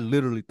I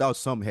literally thought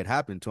something had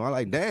happened to him. I'm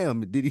like,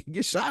 damn, did he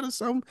get shot or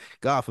something?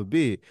 God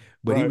forbid.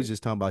 But he Right. was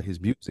just talking about his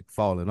music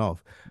falling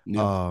off.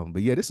 Yeah.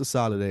 But yeah, this is a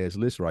solid ass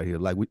list right here.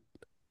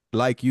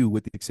 Like you,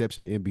 with the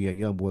exception of NBA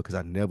YoungBoy, because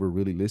I never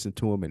really listened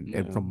to him, and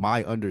Yeah. from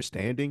my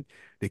understanding,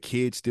 the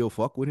kids still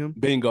fuck with him.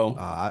 Bingo.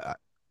 Uh,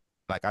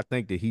 Like I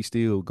think that he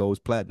still goes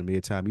platinum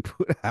every time he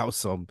put out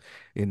some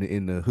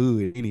in the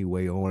hood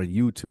anyway on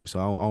YouTube. So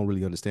I don't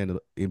really understand the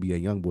NBA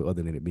YoungBoy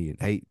other than it being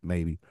hate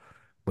maybe.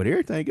 But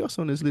everything else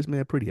on this list,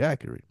 man, pretty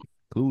accurate,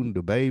 including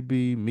the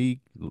baby,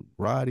 Meek,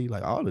 Roddy,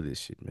 like all of this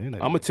shit, man.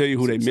 I'm gonna tell you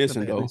who they This ain't a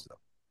missing bad though. list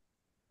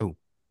though.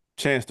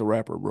 Chance the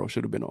Rapper, bro,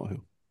 should have been on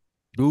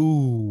here. Ooh,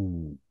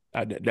 ooh,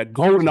 That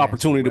golden Chance the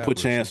opportunity to put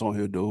Rapper Chance should on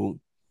here, dude.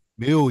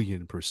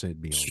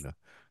 1,000,000% be on there.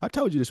 I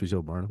told you this was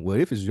your burner. Well,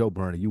 if it's your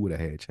burner, you would have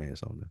had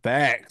Chance on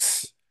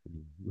Facts.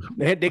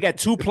 there. They got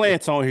two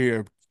plants on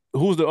here.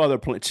 Who's the other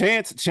plant?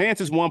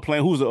 Chance is one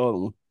plant. Who's the other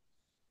one?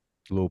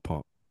 Lil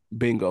Pump.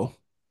 Bingo.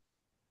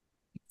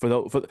 For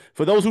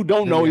those who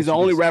don't Let know, me he's ask the you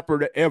only this.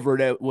 rapper ever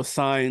that was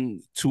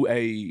signed to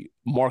a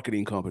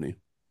marketing company.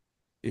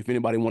 If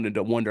anybody wanted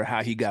to wonder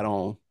how he got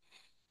on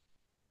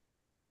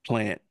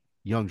Plant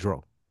Young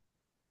Dro.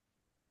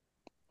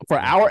 for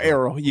Young our Dro.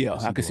 era, yeah,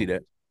 Let's I see can who see else.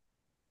 that.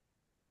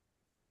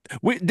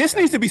 This Got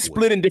needs to one be for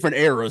you. split in different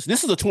eras.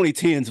 This is a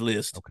 2010s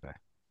list. Okay.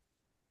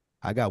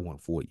 I got one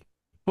for you.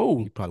 Oh,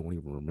 You probably won't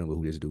even remember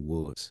who this dude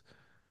was.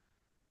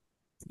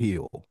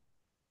 Hill.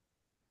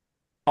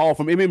 all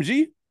from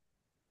MMG.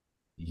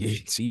 Yeah,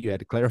 see, you had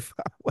to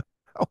clarify what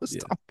I was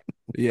Yeah, talking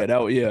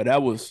yeah,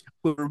 that was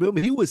But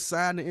remember, he was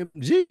signed to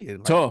MG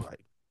and tough.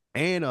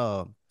 and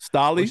what's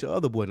Stolly. your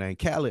other boy name?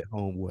 Khaled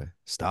homeboy.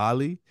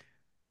 Stolly.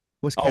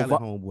 What's Oh, Khaled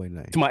homeboy to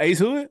name? my Ace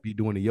Hood. Be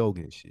doing the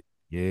yoga and shit.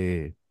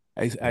 Yeah.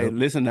 Hey, Yep.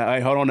 listen now.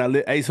 Hey, hold on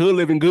now. Ace Hood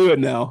living good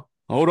now.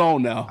 Hold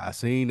on now. I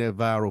seen that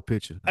viral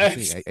picture. I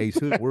seen Ace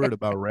Hood worried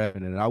about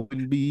rapping, and I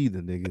wouldn't be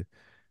either, nigga.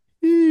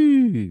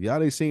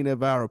 Y'all ain't seen that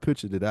viral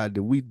picture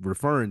that we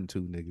referring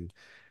to, nigga.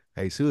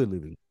 Ace Hood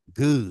living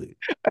good.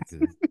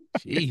 Nigga.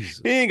 He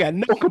Jesus, ain't got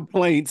bro. no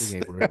complaints. Nigga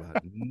ain't worried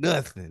about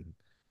nothing.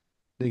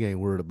 Nigga ain't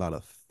worried about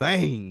a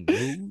thing,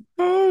 dude.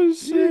 Oh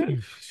shit.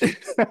 Yeesh.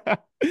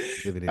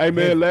 Living in Hey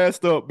man, heaven.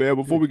 last up, man.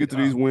 Before Good we get to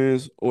these God.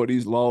 wins or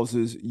these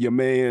losses, your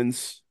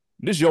man's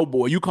this your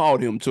boy. You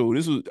called him too.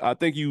 This was I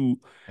think I you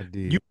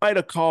did. might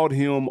have called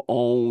him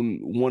on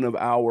one of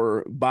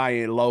our buy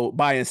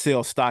and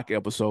sell stock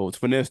episodes.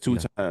 Finesse two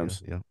Yeah, yeah,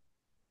 times. yeah.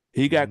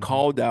 He got Mm-hmm.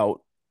 called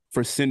out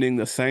for sending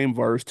the same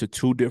verse to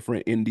two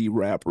different indie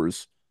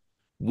rappers.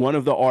 One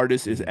of the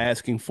artists is Mm-hmm.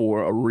 asking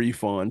for a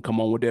refund. Come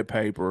on with that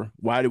paper.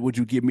 Would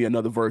you give me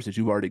another verse that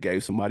you've already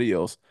gave somebody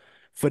else?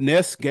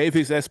 Finesse gave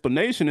his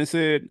explanation and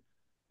said,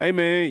 "Hey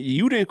man,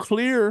 you didn't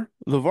clear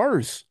the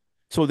verse.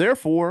 So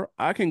therefore,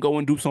 I can go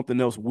and do something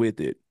else with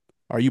it."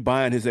 Are you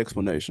buying his Mm-hmm.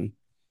 explanation?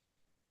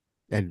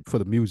 And for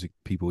the music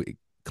people,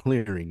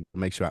 clearing,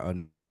 make sure I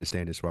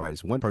understand this right.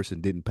 Is one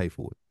person didn't pay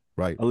for it,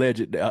 right?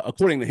 Alleged,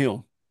 according to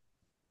him.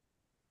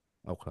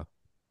 Okay.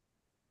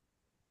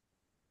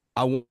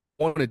 I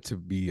wanted to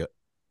be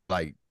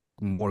like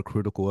more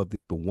critical of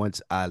it, but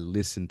once I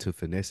listened to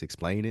Finesse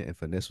explain it, and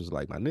Finesse was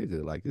like, "My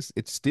nigga, like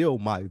it's still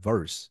my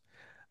verse.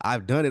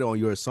 I've done it on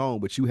your song,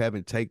 but you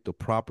haven't taken the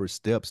proper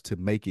steps to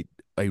make it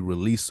a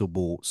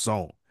releasable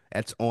song.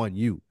 That's on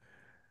you."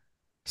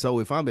 So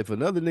if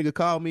another nigga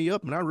call me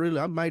up and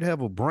I might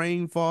have a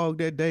brain fog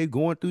that day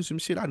going through some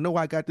shit. I know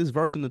I got this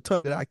verse in the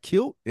tuck that I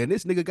killed, and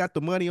this nigga got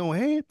the money on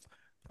hand.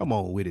 Come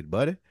on with it,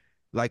 buddy.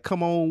 Like,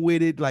 come on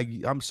with it. Like,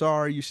 I'm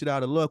sorry, you shit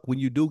out of luck. When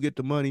you do get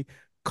the money,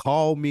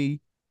 call me.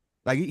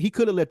 Like he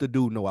could have let the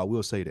dude know. I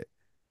will say that.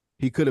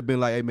 He could have been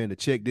like, "Hey man, the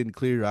check didn't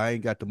clear. I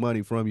ain't got the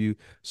money from you,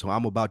 so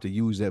I'm about to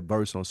use that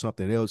verse on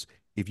something else.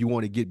 If you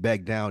want to get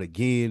back down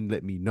again,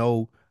 let me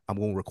know. I'm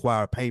gonna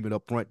require payment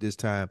up front this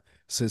time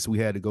since we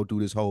had to go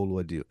through this whole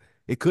ordeal."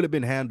 It could have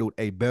been handled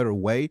a better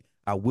way.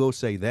 I will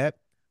say that.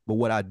 But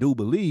what I do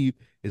believe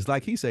is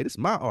like he said, "This is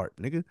my art,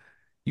 nigga.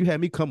 You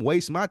had me come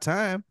waste my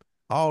time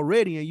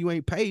already, and you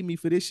ain't paid me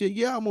for this shit.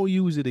 Yeah, I'm gonna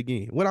use it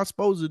again. What I'm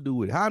supposed to do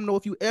with it? How I know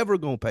if you ever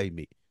gonna pay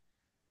me?"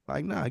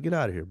 Like, nah, get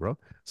out of here, bro.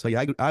 So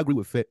yeah, I agree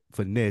with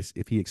Finesse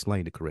if he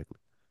explained it correctly.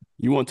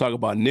 You want to talk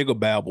about nigga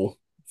babble?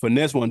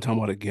 Finesse wasn't talking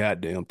about a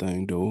goddamn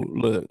thing, dude.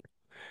 Look,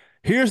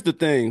 here's the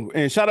thing,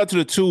 and shout out to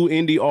the two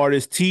indie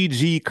artists.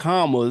 TG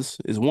Commas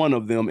is one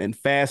of them, and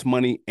Fast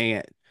Money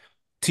Ant.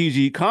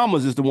 TG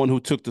Commas is the one who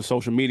took to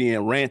social media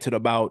and ranted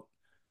about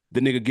the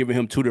nigga giving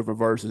him two different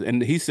verses.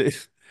 And he said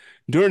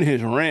during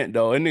his rant,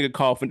 though, that nigga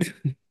called for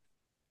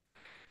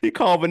he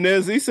called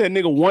Vanessa. He said,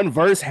 "Nigga, one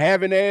verse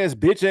having ass,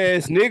 bitch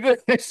ass nigga."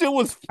 That shit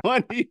was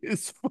funny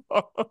as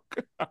fuck.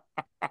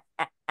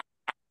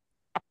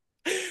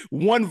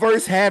 One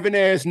verse having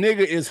ass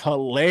nigga is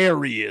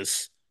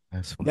hilarious.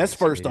 That's funny That's as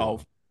first hell.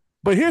 off.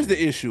 But here's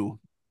the Yeah. issue.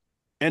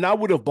 And I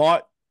would have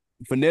bought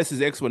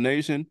Vanessa's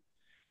explanation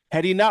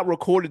had he not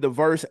recorded the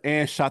verse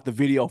and shot the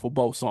video for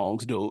both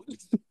songs, dude.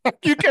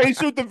 You can't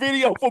shoot the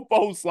video for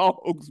both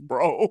songs,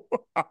 bro.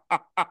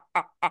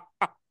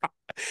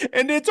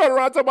 And then turn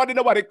around talk about didn't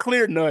nobody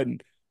clear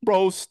nothing.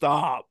 Bro,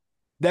 stop.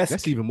 That's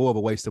That's even more of a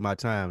waste of my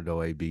time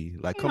though, AB.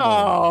 Like, come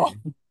on, no.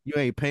 man. You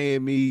ain't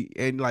paying me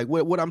and like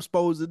what I'm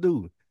supposed to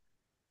do?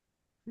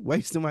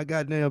 Wasting my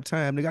goddamn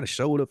time. They gotta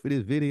show up for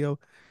this video.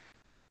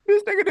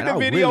 This nigga did And the I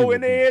really video would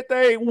and be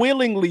everything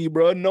willingly,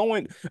 bro.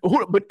 Knowing,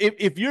 but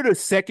if you're the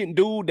second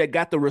dude that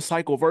got the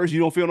recycle verse, you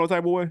don't feel no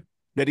type of way.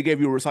 that he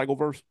gave you a recycle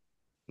verse?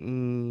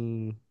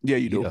 Mm, Yeah,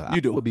 you do. yeah, I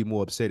You do. would be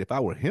more upset if I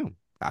were him,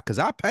 because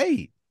I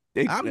paid.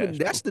 That's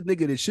That's true. the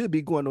nigga that should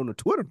be going on the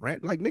Twitter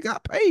rant. Like, nigga,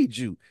 I paid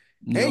you.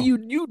 And Yeah.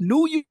 you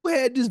knew you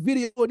had this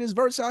video or this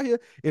verse out here.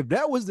 If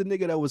that was the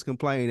nigga that was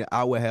complaining,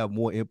 I would have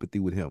more empathy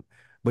with him.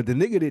 But the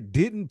nigga that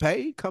didn't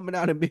pay, coming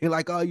out and being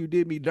like, "Oh, you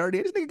did me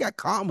dirty." This nigga got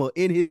comma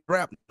in his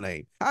rap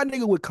name. How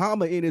nigga with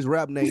comma in his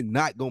rap name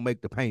not gonna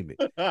make the payment?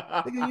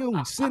 Nigga, you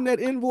don't send that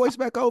invoice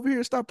back over here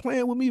and stop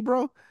playing with me,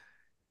 bro.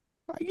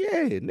 Like,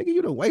 yeah, nigga,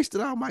 you done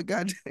wasted all my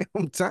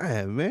goddamn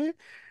time, man.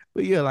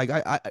 But yeah, like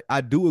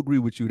I do agree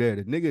with you there.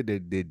 The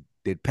nigga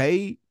that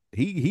paid,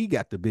 he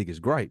got the biggest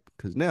gripe.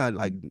 Cause now,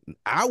 like,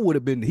 I would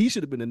have been, he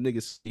should have been a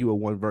nigga you a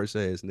one verse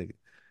ass nigga.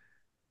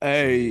 So yeah.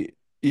 Hey,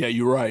 yeah,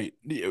 you're right.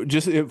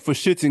 Just for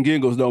shits and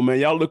giggles though, man.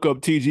 Y'all look up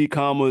TG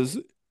commas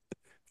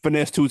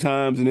finesse two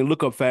times and then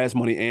look up fast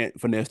money and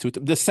finesse two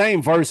times. The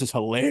same verse is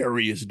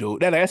hilarious,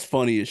 dude. That's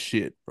funny as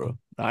shit, bro.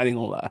 I ain't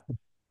gonna lie.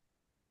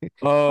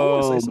 I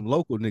want to say Um, some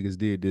local niggas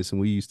did this and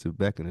we used to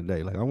back in the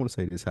day. Like I want to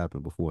say this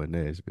happened before in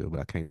Nashville, but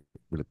I can't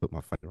really put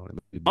my finger on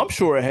it. Maybe I'm Big Pun.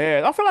 sure it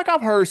has. I feel like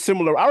I've heard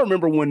similar. I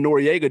remember when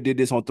Noriega did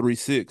this on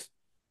 3-6.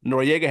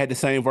 Noriega had the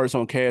same verse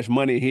on Cash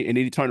Money, and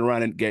then he turned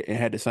around and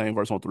had the same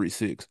verse on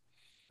 3-6.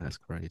 That's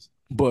crazy.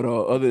 But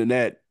other than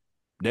that,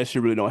 that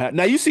shit really don't happen.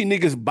 Now you see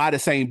niggas buy the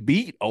same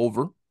beat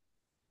over.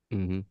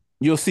 Mm-hmm.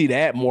 You'll see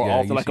that more Yeah,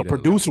 often. you Like see a that a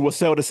lot. producer will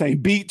sell the same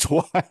beat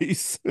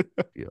twice.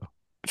 Yeah.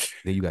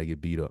 Then you gotta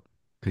get beat up.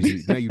 Cause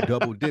you now you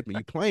double dipping,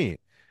 you playing.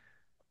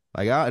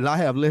 And I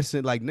have less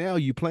like now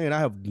you playing. I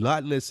have a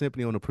lot less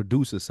sympathy on the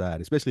producer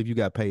side, especially if you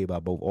got paid by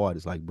both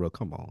artists. Like, bro,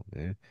 come on,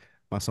 man.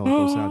 My song's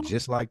supposed to sound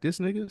just like this,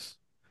 niggas.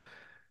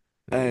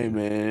 Hey Yeah,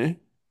 man,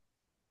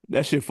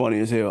 that shit funny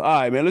as hell.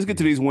 All right, man, let's get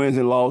to yeah. these wins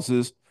and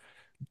losses.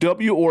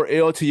 W or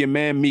L to your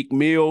man Meek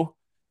Mill.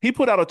 He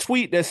put out a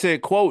tweet that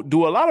said, "quote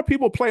Do a lot of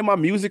people play my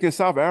music in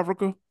South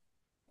Africa?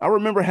 I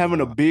remember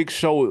having a Uh, big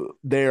show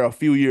there a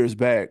few years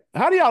back.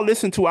 How do y'all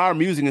listen to our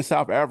music in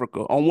South Africa?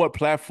 On what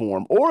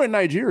platform? Or in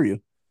Nigeria?"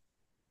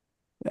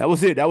 That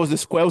was it. That was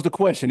the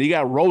question. He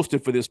got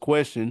roasted for this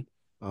question.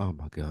 oh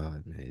my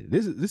God, man.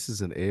 This is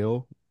an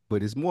L,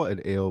 but it's more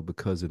an L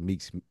because of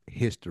Meek's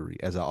history,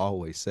 as I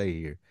always say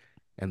here,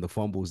 and the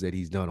fumbles that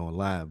he's done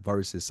online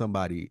versus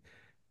somebody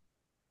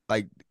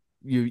like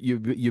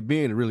you're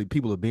being really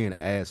people are being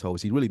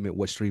assholes. He really meant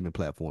what streaming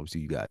platforms do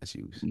you guys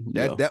use?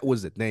 That Yeah. that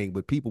was the thing,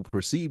 but people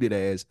perceived it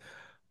as,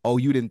 oh,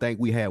 you didn't think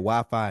we had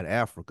Wi-Fi in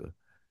Africa.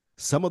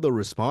 Some of the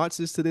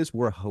responses to this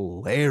were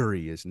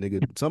hilarious,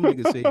 nigga. Some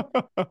niggas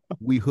said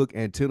we hook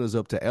antennas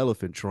up to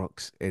elephant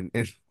trunks, and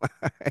it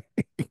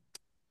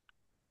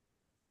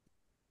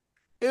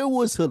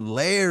was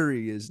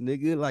hilarious,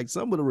 nigga. Like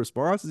some of the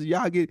responses,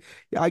 y'all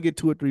get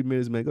 2 or 3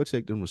 minutes, man. Go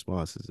check them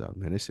responses out,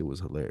 man. This shit was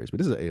hilarious. But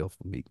this is an L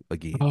for me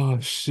again. Oh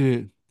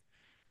shit.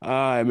 All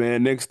right,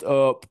 man. Next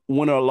up,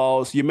 winner or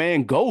loss. Your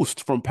man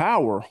Ghost from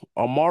Power,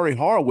 Amari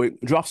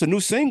Hardwick, drops a new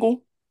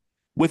single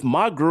with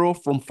my girl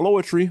from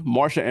Floetry,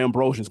 Marsha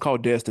Ambrosian. It's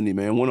called Destiny,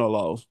 man. Winner or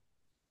loss.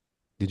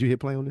 Did you hit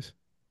play on this?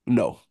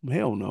 No.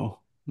 Hell no.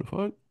 The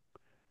fuck?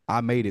 I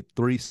made it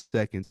 3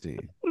 seconds in.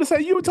 I'm gonna say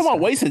you were It talking about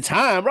sound wasting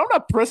time, bro. I'm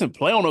not pressing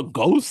play on a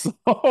Ghost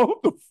song.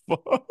 The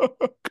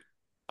fuck?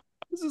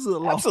 this is a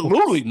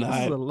Absolutely loss.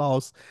 This is not. a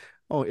loss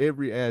on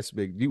every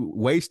aspect. You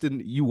wasting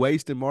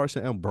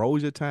Marsha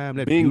Ambrosia time,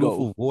 that Bingo.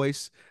 beautiful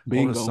voice on a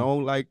Bingo.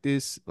 song like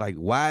this. Like,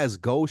 why is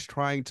Ghost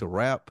trying to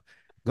rap?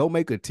 Go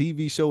make a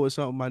TV show or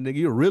something, my nigga.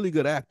 You're a really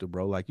good actor,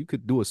 bro. Like you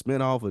could do a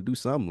spinoff or do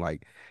something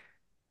like,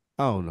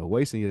 I don't know,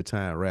 wasting your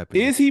time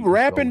rapping Is he with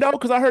rapping though?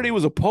 Ghost. Because I heard he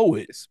was a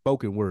poet. It's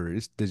spoken word.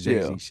 It's the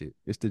Yeah. Jay-Z shit.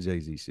 It's the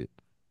Jay-Z shit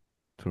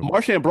for me.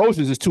 Marsha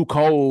Ambrosius is too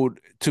cold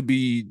to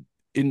be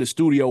in the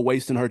studio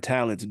wasting her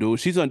talents, dude.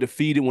 She's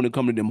undefeated when it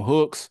comes to them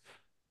hooks.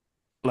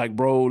 Like,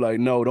 bro, like,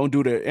 no, don't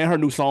do that. And her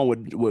new song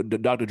with the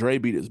Dr. Dre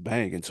beat is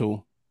banging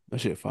too.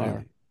 That shit fire.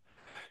 Really.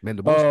 Man,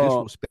 the most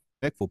Uh,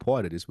 disrespectful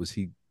part of this was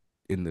he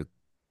in the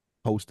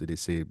poster that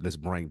said, let's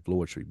bring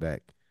Floetry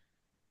back,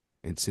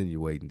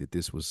 insinuating that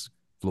this was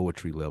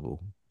Floetry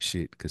level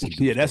shit because he do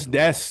the yeah, that's spoken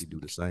word, he that's. do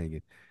the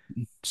singing.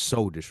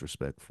 So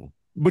disrespectful.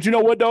 But you know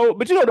what though?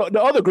 But you know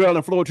the other girl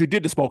in Floetry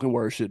did the spoken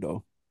word shit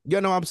though. Yeah,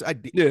 no,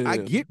 Yeah, I yeah.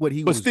 get what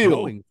he But was still,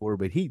 going for,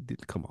 but he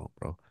did. Come on,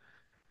 bro.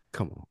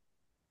 Come on.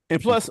 and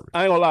Be plus, for real.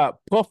 I ain't gonna lie,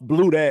 Puff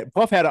blew that.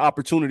 Puff had an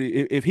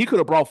opportunity. If he could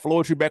have brought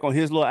Floetry back on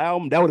his little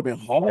album, that would have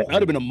been hard.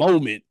 That'd have been a Mm-hmm.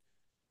 moment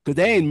because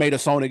they Mm-hmm. ain't made a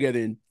song together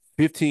in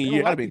 15 They don't years.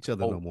 That'd like have been each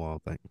other no cold. more, I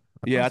don't think.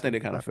 I Yeah, thought I think they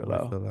something kind of happened fell when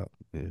they out. fell out.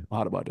 Yeah.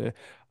 Hot about that.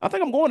 I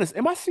think I'm going to.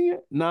 Am I seeing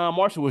it? Nah,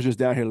 Marsha was just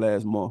down here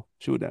last month.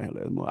 She was down here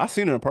last month. I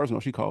seen her in person.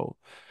 She called.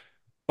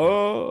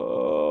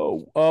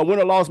 Mm. Win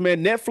or loss,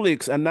 man.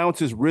 Netflix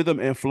announces Rhythm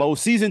and Flow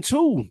season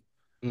 2.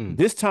 Mm.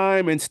 This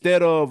time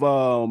instead of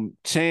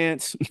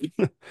Chance,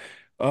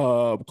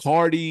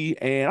 Cardi,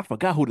 and I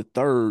forgot who the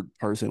third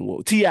person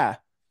was. Ti.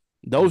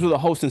 Those were Mm. the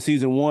hosts in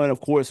season 1.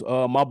 Of course,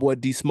 my boy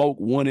D Smoke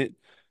won it.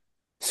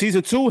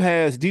 Season 2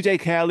 has DJ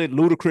Khaled,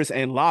 Ludacris,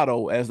 and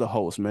Lotto as the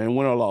host. Man,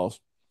 win or loss.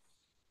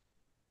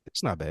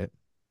 It's not bad.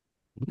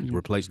 We could Mhm.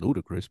 replace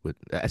Ludacris, but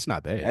that's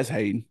not bad. That's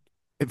hating.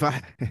 if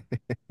I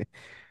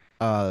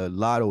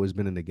Lotto has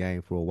been in the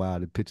game for a while.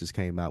 The pictures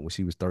came out when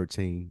she was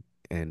 13,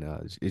 and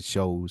it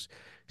shows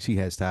she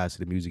has ties to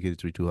the music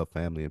industry, to her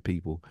family and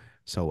people.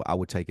 So I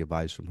would take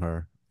advice from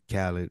her.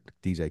 Khaled,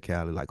 DJ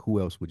Khaled, like who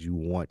else would you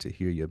want to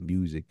hear your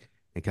music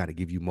and kind of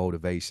give you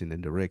motivation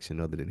and direction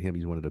other than him?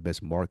 He's one of the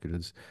best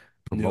marketers,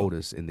 Yeah,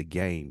 promoters in the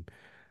game.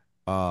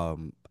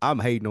 I'm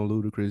hating on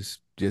Ludacris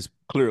just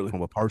clearly.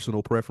 from a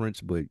personal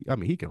preference, but I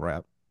mean he can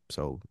rap,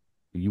 so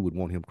you would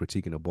want him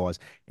critiquing the bars,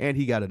 and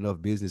he got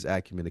enough business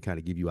acumen to kind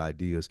of give you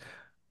ideas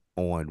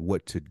on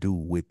what to do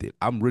with it.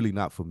 I'm really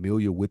not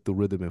familiar with the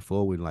rhythm and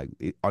flow, and like,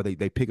 are they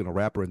picking a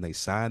rapper and they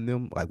sign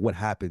them? Like, what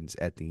happens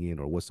at the end,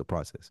 or what's the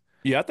process?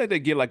 Yeah, I think they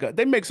get like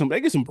they get some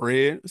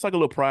bread. It's like a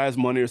little prize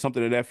money or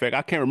something to that effect.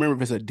 I can't remember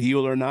if it's a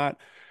deal or not.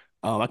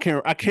 I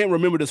can't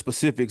remember the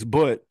specifics,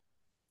 but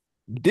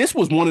this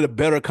was one of the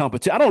better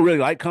competition. I don't really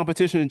like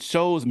competition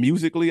shows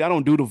musically. I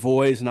don't do the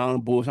voice and I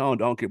don't bullshit. I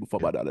don't care before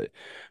Yeah. about that.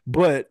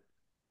 But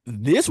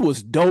this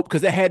was dope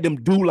because they had them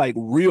do like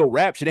real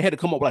rap shit. They had to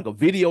come up with like a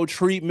video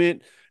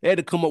treatment. They had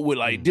to come up with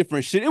like Mm.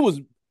 different shit. It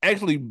was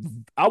actually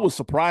I was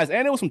surprised,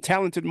 and there was some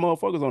talented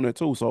motherfuckers on there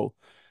too. So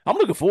I'm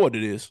looking forward to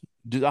this.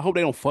 Just I hope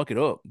they don't fuck it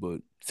up.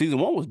 But season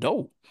one was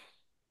dope.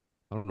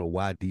 I don't know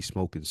why D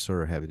Smoke and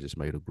Sir haven't just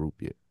made a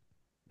group yet.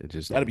 It's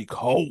just That'd like be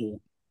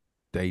cold.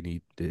 they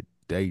need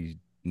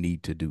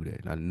to do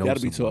that. I know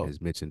That'd be someone tough.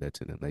 has mentioned that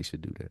to them. They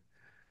should do that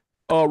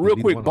because Real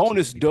neither quick, one of them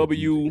seem to bonus be putting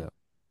music W out.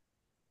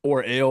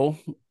 or L.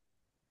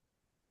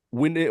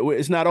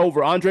 It's not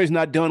over. Andre's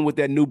not done with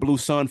that new Blue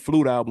Sun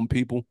flute album,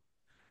 people.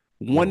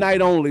 One Oh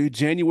night man, only,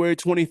 January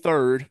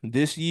 23rd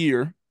this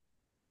year.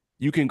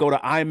 You can go to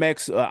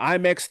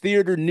IMAX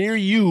theater near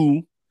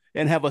you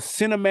and have a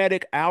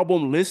cinematic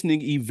album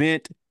listening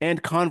event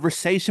and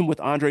conversation with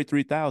Andre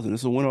 3000.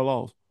 It's a win or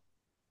loss.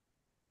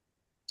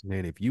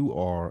 man, if you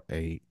are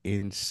a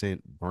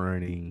incense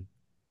burning,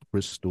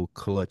 crystal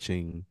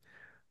clutching,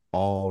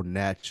 all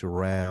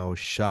natural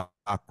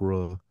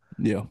chakra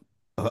Yeah,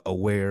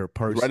 aware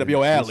it's right up person,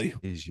 your this alley.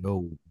 is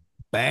your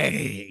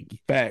bag.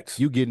 Facts.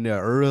 You getting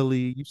there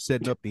early, you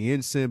setting up the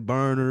incense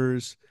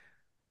burners,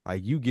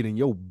 like you getting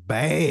your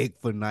bag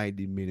for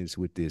 90 minutes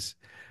with this.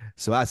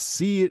 So I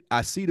see it,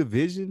 I see the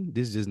vision.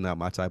 This is just not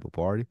my type of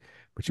party.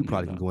 But you Yeah,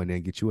 probably can no. go in there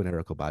and get you an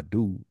Erica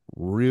Badu.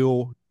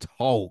 Real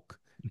talk.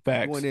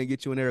 You go in Facts. there and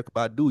get you an Erica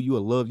Badu,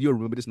 you'll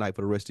remember this night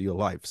for the rest of your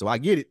life. So I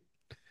get it.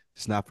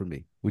 It's not for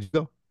me. Would you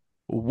go?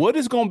 What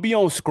is gonna be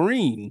on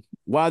screen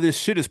while this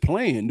shit is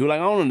playing, dude? Like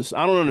I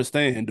don't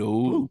understand, dude.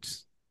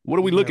 Flutes. What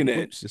are You're we gonna have looking at?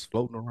 flutes just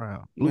floating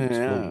around. Flutes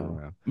floating Man,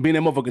 around. being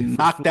that motherfucker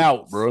knocked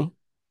out, Flutes. bro.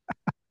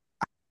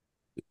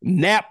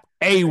 Nap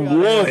They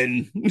gotta have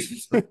A1.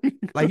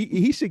 like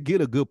he should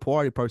get a good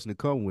party person to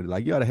come with it.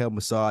 Like you gotta have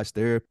massage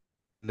therapy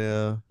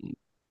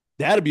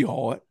That'd be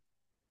hard.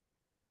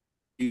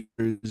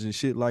 and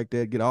shit like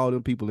that. Get all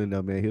them people in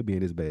there, man. He'll be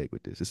in his bag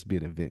with this. This will be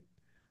an event.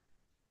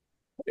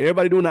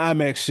 Everybody doing the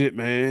IMAX shit,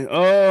 man.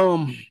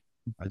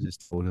 I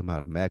just told him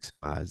how to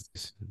maximize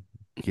this.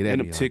 Get at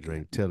And me, Andre.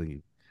 I'm telling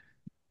you.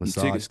 them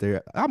Massage tickets,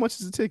 therapy. How much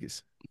is the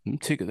tickets?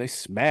 they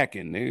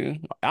smacking,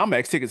 nigga.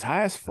 IMAX tickets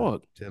high as I'm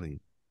fuck. telling you.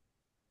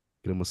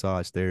 Get a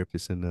massage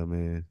therapist in there,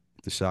 man.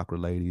 The chakra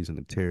ladies and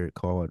the tarot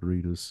card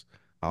readers.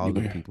 All You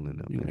them gonna, people in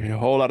there, you gonna man. hear a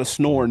whole lot of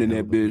You have snoring a in hell that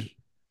of a night. bitch.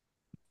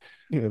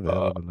 You have a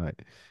hell Uh, of a night.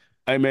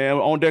 hey man,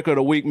 on deck of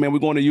the week, man, we're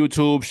going to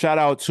YouTube. Shout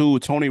out to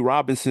Tony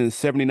Robinson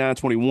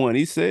 7921.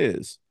 He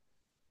says,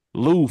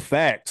 Lou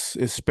facts,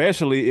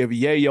 especially if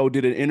Yayo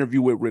did an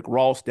interview with Rick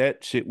Ross,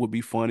 that shit would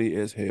be funny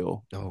as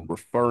hell. Oh my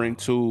Referring God.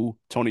 to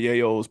Tony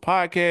Yayo's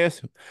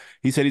podcast,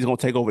 he said he's gonna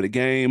take over the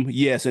game.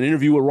 Yes, an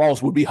interview with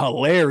Ross would be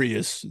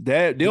hilarious.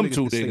 That Them them niggas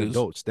two can say niggas,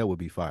 adults. That would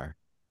be fire.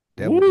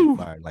 That would be woo,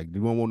 fire. Like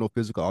you won't want no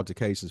physical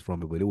altercations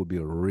from it, but it would be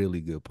a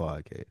really good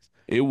podcast.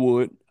 it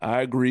would.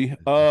 I agree.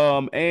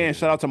 And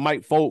shout Yeah. out to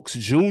Mike Folks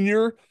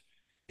Jr.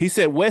 He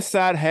said West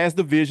Side has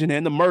the vision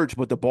and the merch,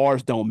 but the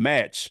bars don't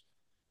match.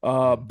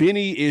 Mm.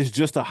 Benny is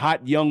just a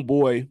hot young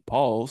boy,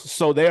 pause.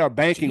 So they are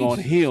banking on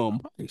Jesus him.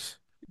 Christ.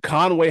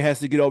 Conway has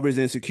to get over his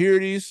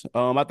insecurities.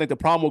 I think the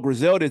problem with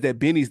Griselda is that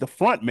Benny's the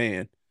front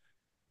man.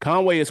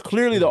 Conway is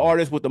clearly the Mm.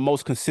 artist with the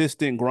most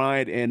consistent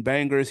grind and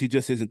bangers. He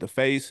just isn't the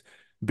face.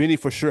 Benny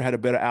for sure had a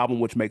better album,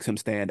 which makes him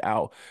stand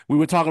out. We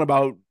were talking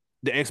about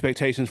the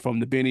expectations from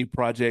the Benny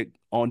project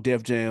on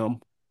Def Jam,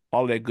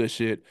 all of that good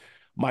shit.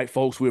 Mike,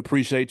 folks, we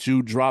appreciate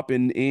you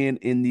dropping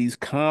in these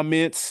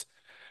comments.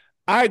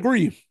 I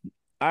agree.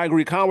 I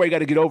agree. Conway got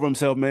to get over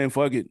himself, man.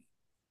 Fuck it.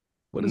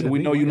 What does that We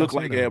mean? know Why you y'all look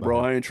saying like that that, about bro.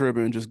 him? I ain't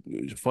tripping. Just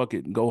fuck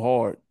it. Go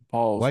hard.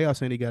 Why Pause. y'all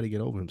saying he got to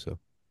get over himself?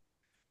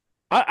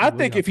 I What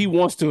think y'all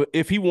saying?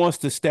 if he wants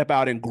to step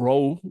out and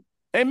grow,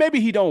 and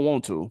maybe he don't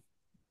want to.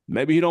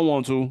 Maybe he don't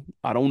want to.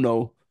 I don't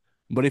know.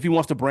 But if he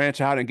wants to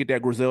branch out and get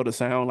that Griselda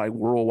sound like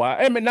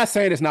worldwide, I mean, not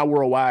saying it's not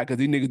worldwide because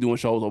these niggas doing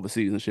shows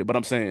overseas and shit. But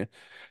I'm saying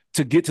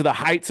to get to the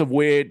heights of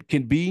where it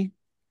can be,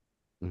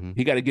 Mm-hmm.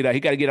 he got to get out. He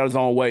got to get out his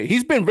own way.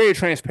 He's been very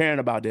transparent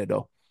about that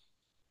though.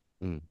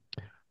 Mm.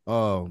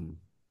 Um,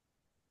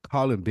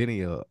 calling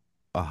Benny a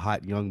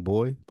hot young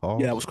boy.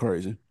 Yeah, that was Pause.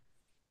 crazy.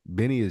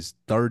 Benny is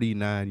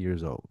 39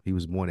 years old. He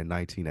was born in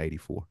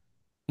 1984.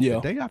 The Yeah,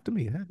 day after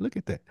me. Huh? Look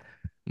at that.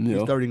 He's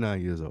yeah.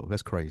 39 years old.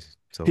 That's crazy.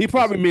 So He just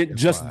probably meant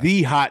just FYI.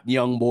 the hot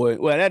young boy.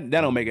 Well, that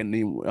don't make Yeah. it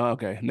any.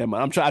 Okay, never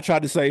mind. I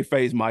tried to save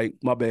face, Mike.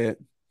 My bad.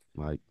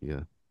 Like,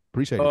 yeah.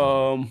 Appreciate it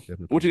though, Mike.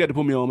 Definitely What you got appreciate to it.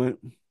 put me on, man?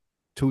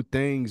 Two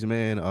things,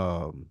 man.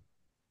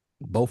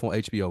 Both on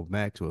HBO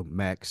Max or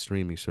Max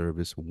streaming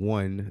service.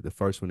 One, the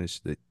first one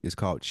is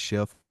called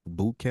Chef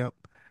Boot Camp.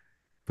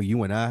 For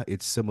you and I,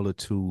 it's similar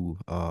to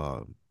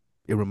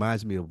it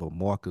reminds me of a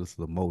Marcus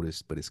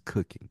Lemotis, but it's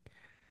cooking.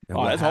 And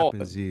Oh, what that's hard.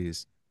 happens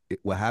is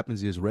what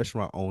happens is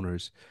restaurant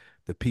owners,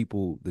 the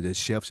people, the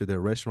chefs of their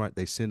restaurant,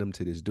 they send them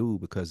to this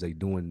dude because they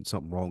doing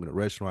something wrong in the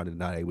restaurant and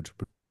not able to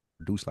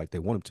produce like they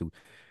want them to.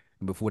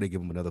 And before they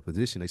give him another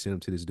position, they send him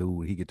to this dude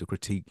and he get to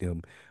critique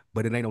them.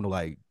 But it ain't no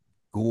like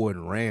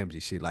Gordon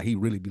Ramsay shit. Like he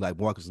really be like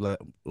Marcus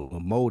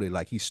Lemotis,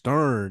 like he's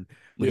stern,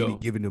 but he be Yeah.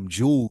 giving them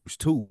jewels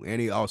too. And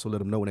he also let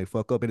them know when they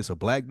fuck up. And it's a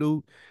black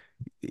dude.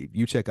 If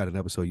you check out an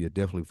episode, you'll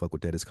definitely fuck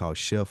with that. It's called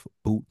Chef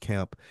Boot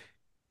Camp.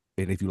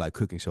 And if you like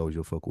cooking shows,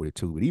 you'll fuck with it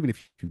too. But even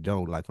if you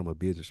don't, like from a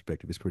business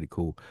perspective, it's pretty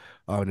cool.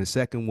 And the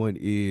second one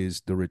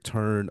is the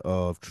return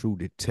of True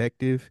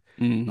Detective.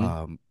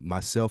 Hmm.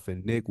 Myself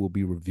and Nick will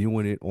be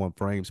reviewing it on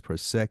frames per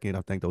second.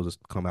 I think those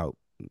come out,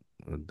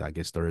 I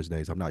guess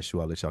Thursdays. I'm not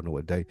sure. I'll let y'all know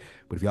what day.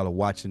 But if y'all are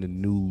watching the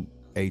new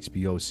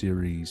HBO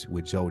series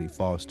with Jodie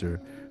Foster,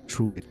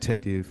 True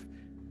Detective,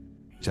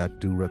 which I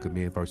do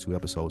recommend, first two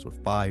episodes were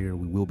fire.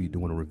 We will be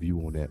doing a review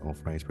on that on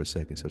frames per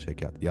second. So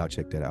y'all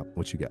check that out.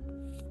 What you got?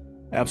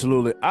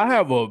 Absolutely. I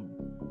have a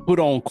put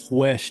on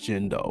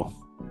question though.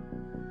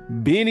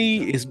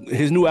 Benny is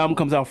his new album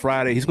comes out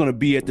Friday. He's gonna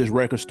be at this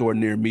record store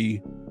near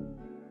me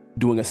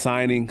doing a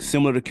signing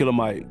similar to Killer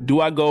Mike. Do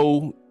I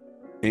go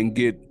and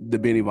get the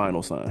Benny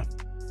vinyl sign?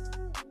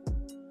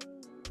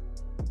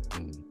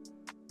 Mm,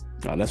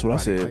 That's what I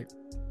Friday said.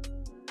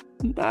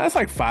 night. Nah, it's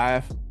like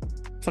 5.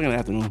 It's like in the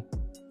afternoon.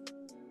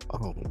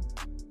 Oh,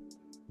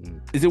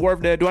 Is it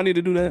worth that? Do I need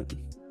to do that?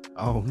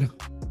 oh no.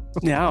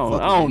 Yeah,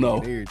 Fuck I with don't Benny and know.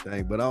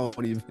 everything, but I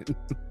don't even.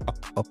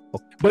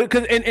 But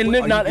because and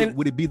then not and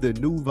Would it be the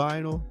new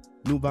vinyl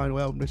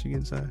album that you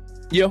getting signed,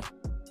 yeah.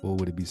 or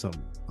would it be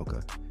something? Okay.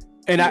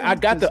 And Yeah, I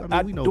got because the I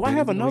mean, we know do I Benny.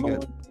 have We know he another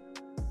got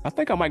one? I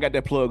think I might got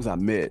that plugs I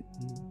met.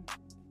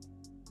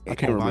 I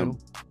can't on remember.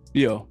 vinyl.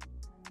 Yeah.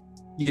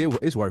 Yeah,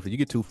 it's worth it. You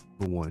get 2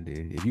 for 1.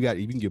 Then if you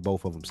can get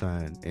both of them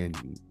signed,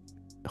 and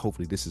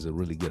hopefully this is a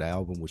really good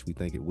album, which we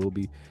think it will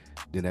be,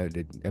 then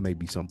that may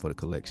be something for the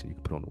collection you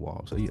can put on the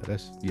wall. So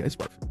it's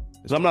worth it.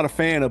 So I'm not a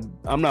fan of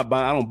I'm not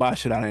buying I don't buy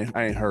shit I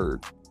ain't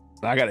heard.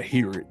 I gotta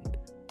hear it.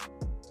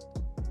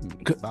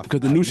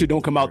 Because the new shit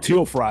don't come out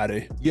till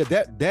Friday. Yeah,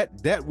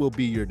 that will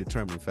be your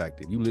determining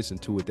factor. If you listen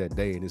to it that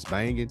day and it's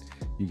banging,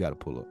 you got to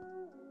pull up.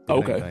 If it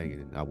ain't Okay. banging,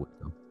 then I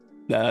wouldn't know.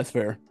 Nah, that's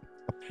fair.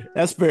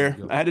 That's fair.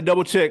 Yep. I had to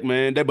double check,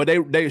 man. But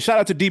they shout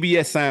out to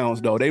DBS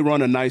Sounds though. They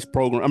run a nice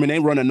program. I mean, they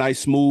run a nice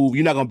smooth.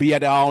 You're not gonna be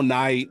at there all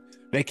night.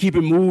 They keep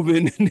it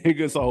moving,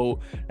 nigga. So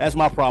that's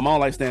my problem. I don't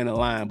like staying in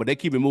line, but they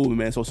keep it moving,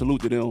 man. So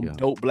salute to them. Yeah.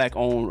 Dope black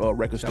owned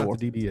record Shout store. out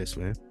to DBS,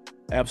 man.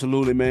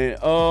 Absolutely, man.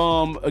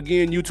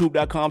 Again,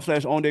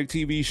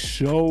 youtube.com/OnDeckTV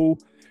show.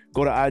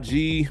 Go to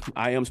IG.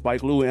 I am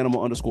Spike Lou,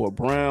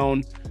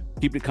 animal_Brown.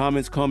 Keep the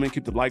comments coming.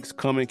 Keep the likes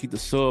coming. Keep the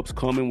subs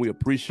coming. We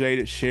appreciate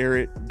it. Share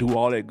it. Do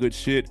all that good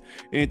shit.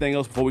 Anything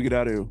else before we get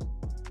out of here?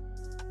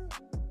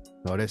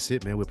 No, that's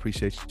it, man. We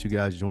appreciate you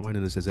guys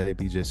joining us. As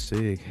AB just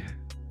said,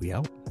 we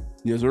out.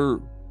 Yes,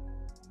 sir.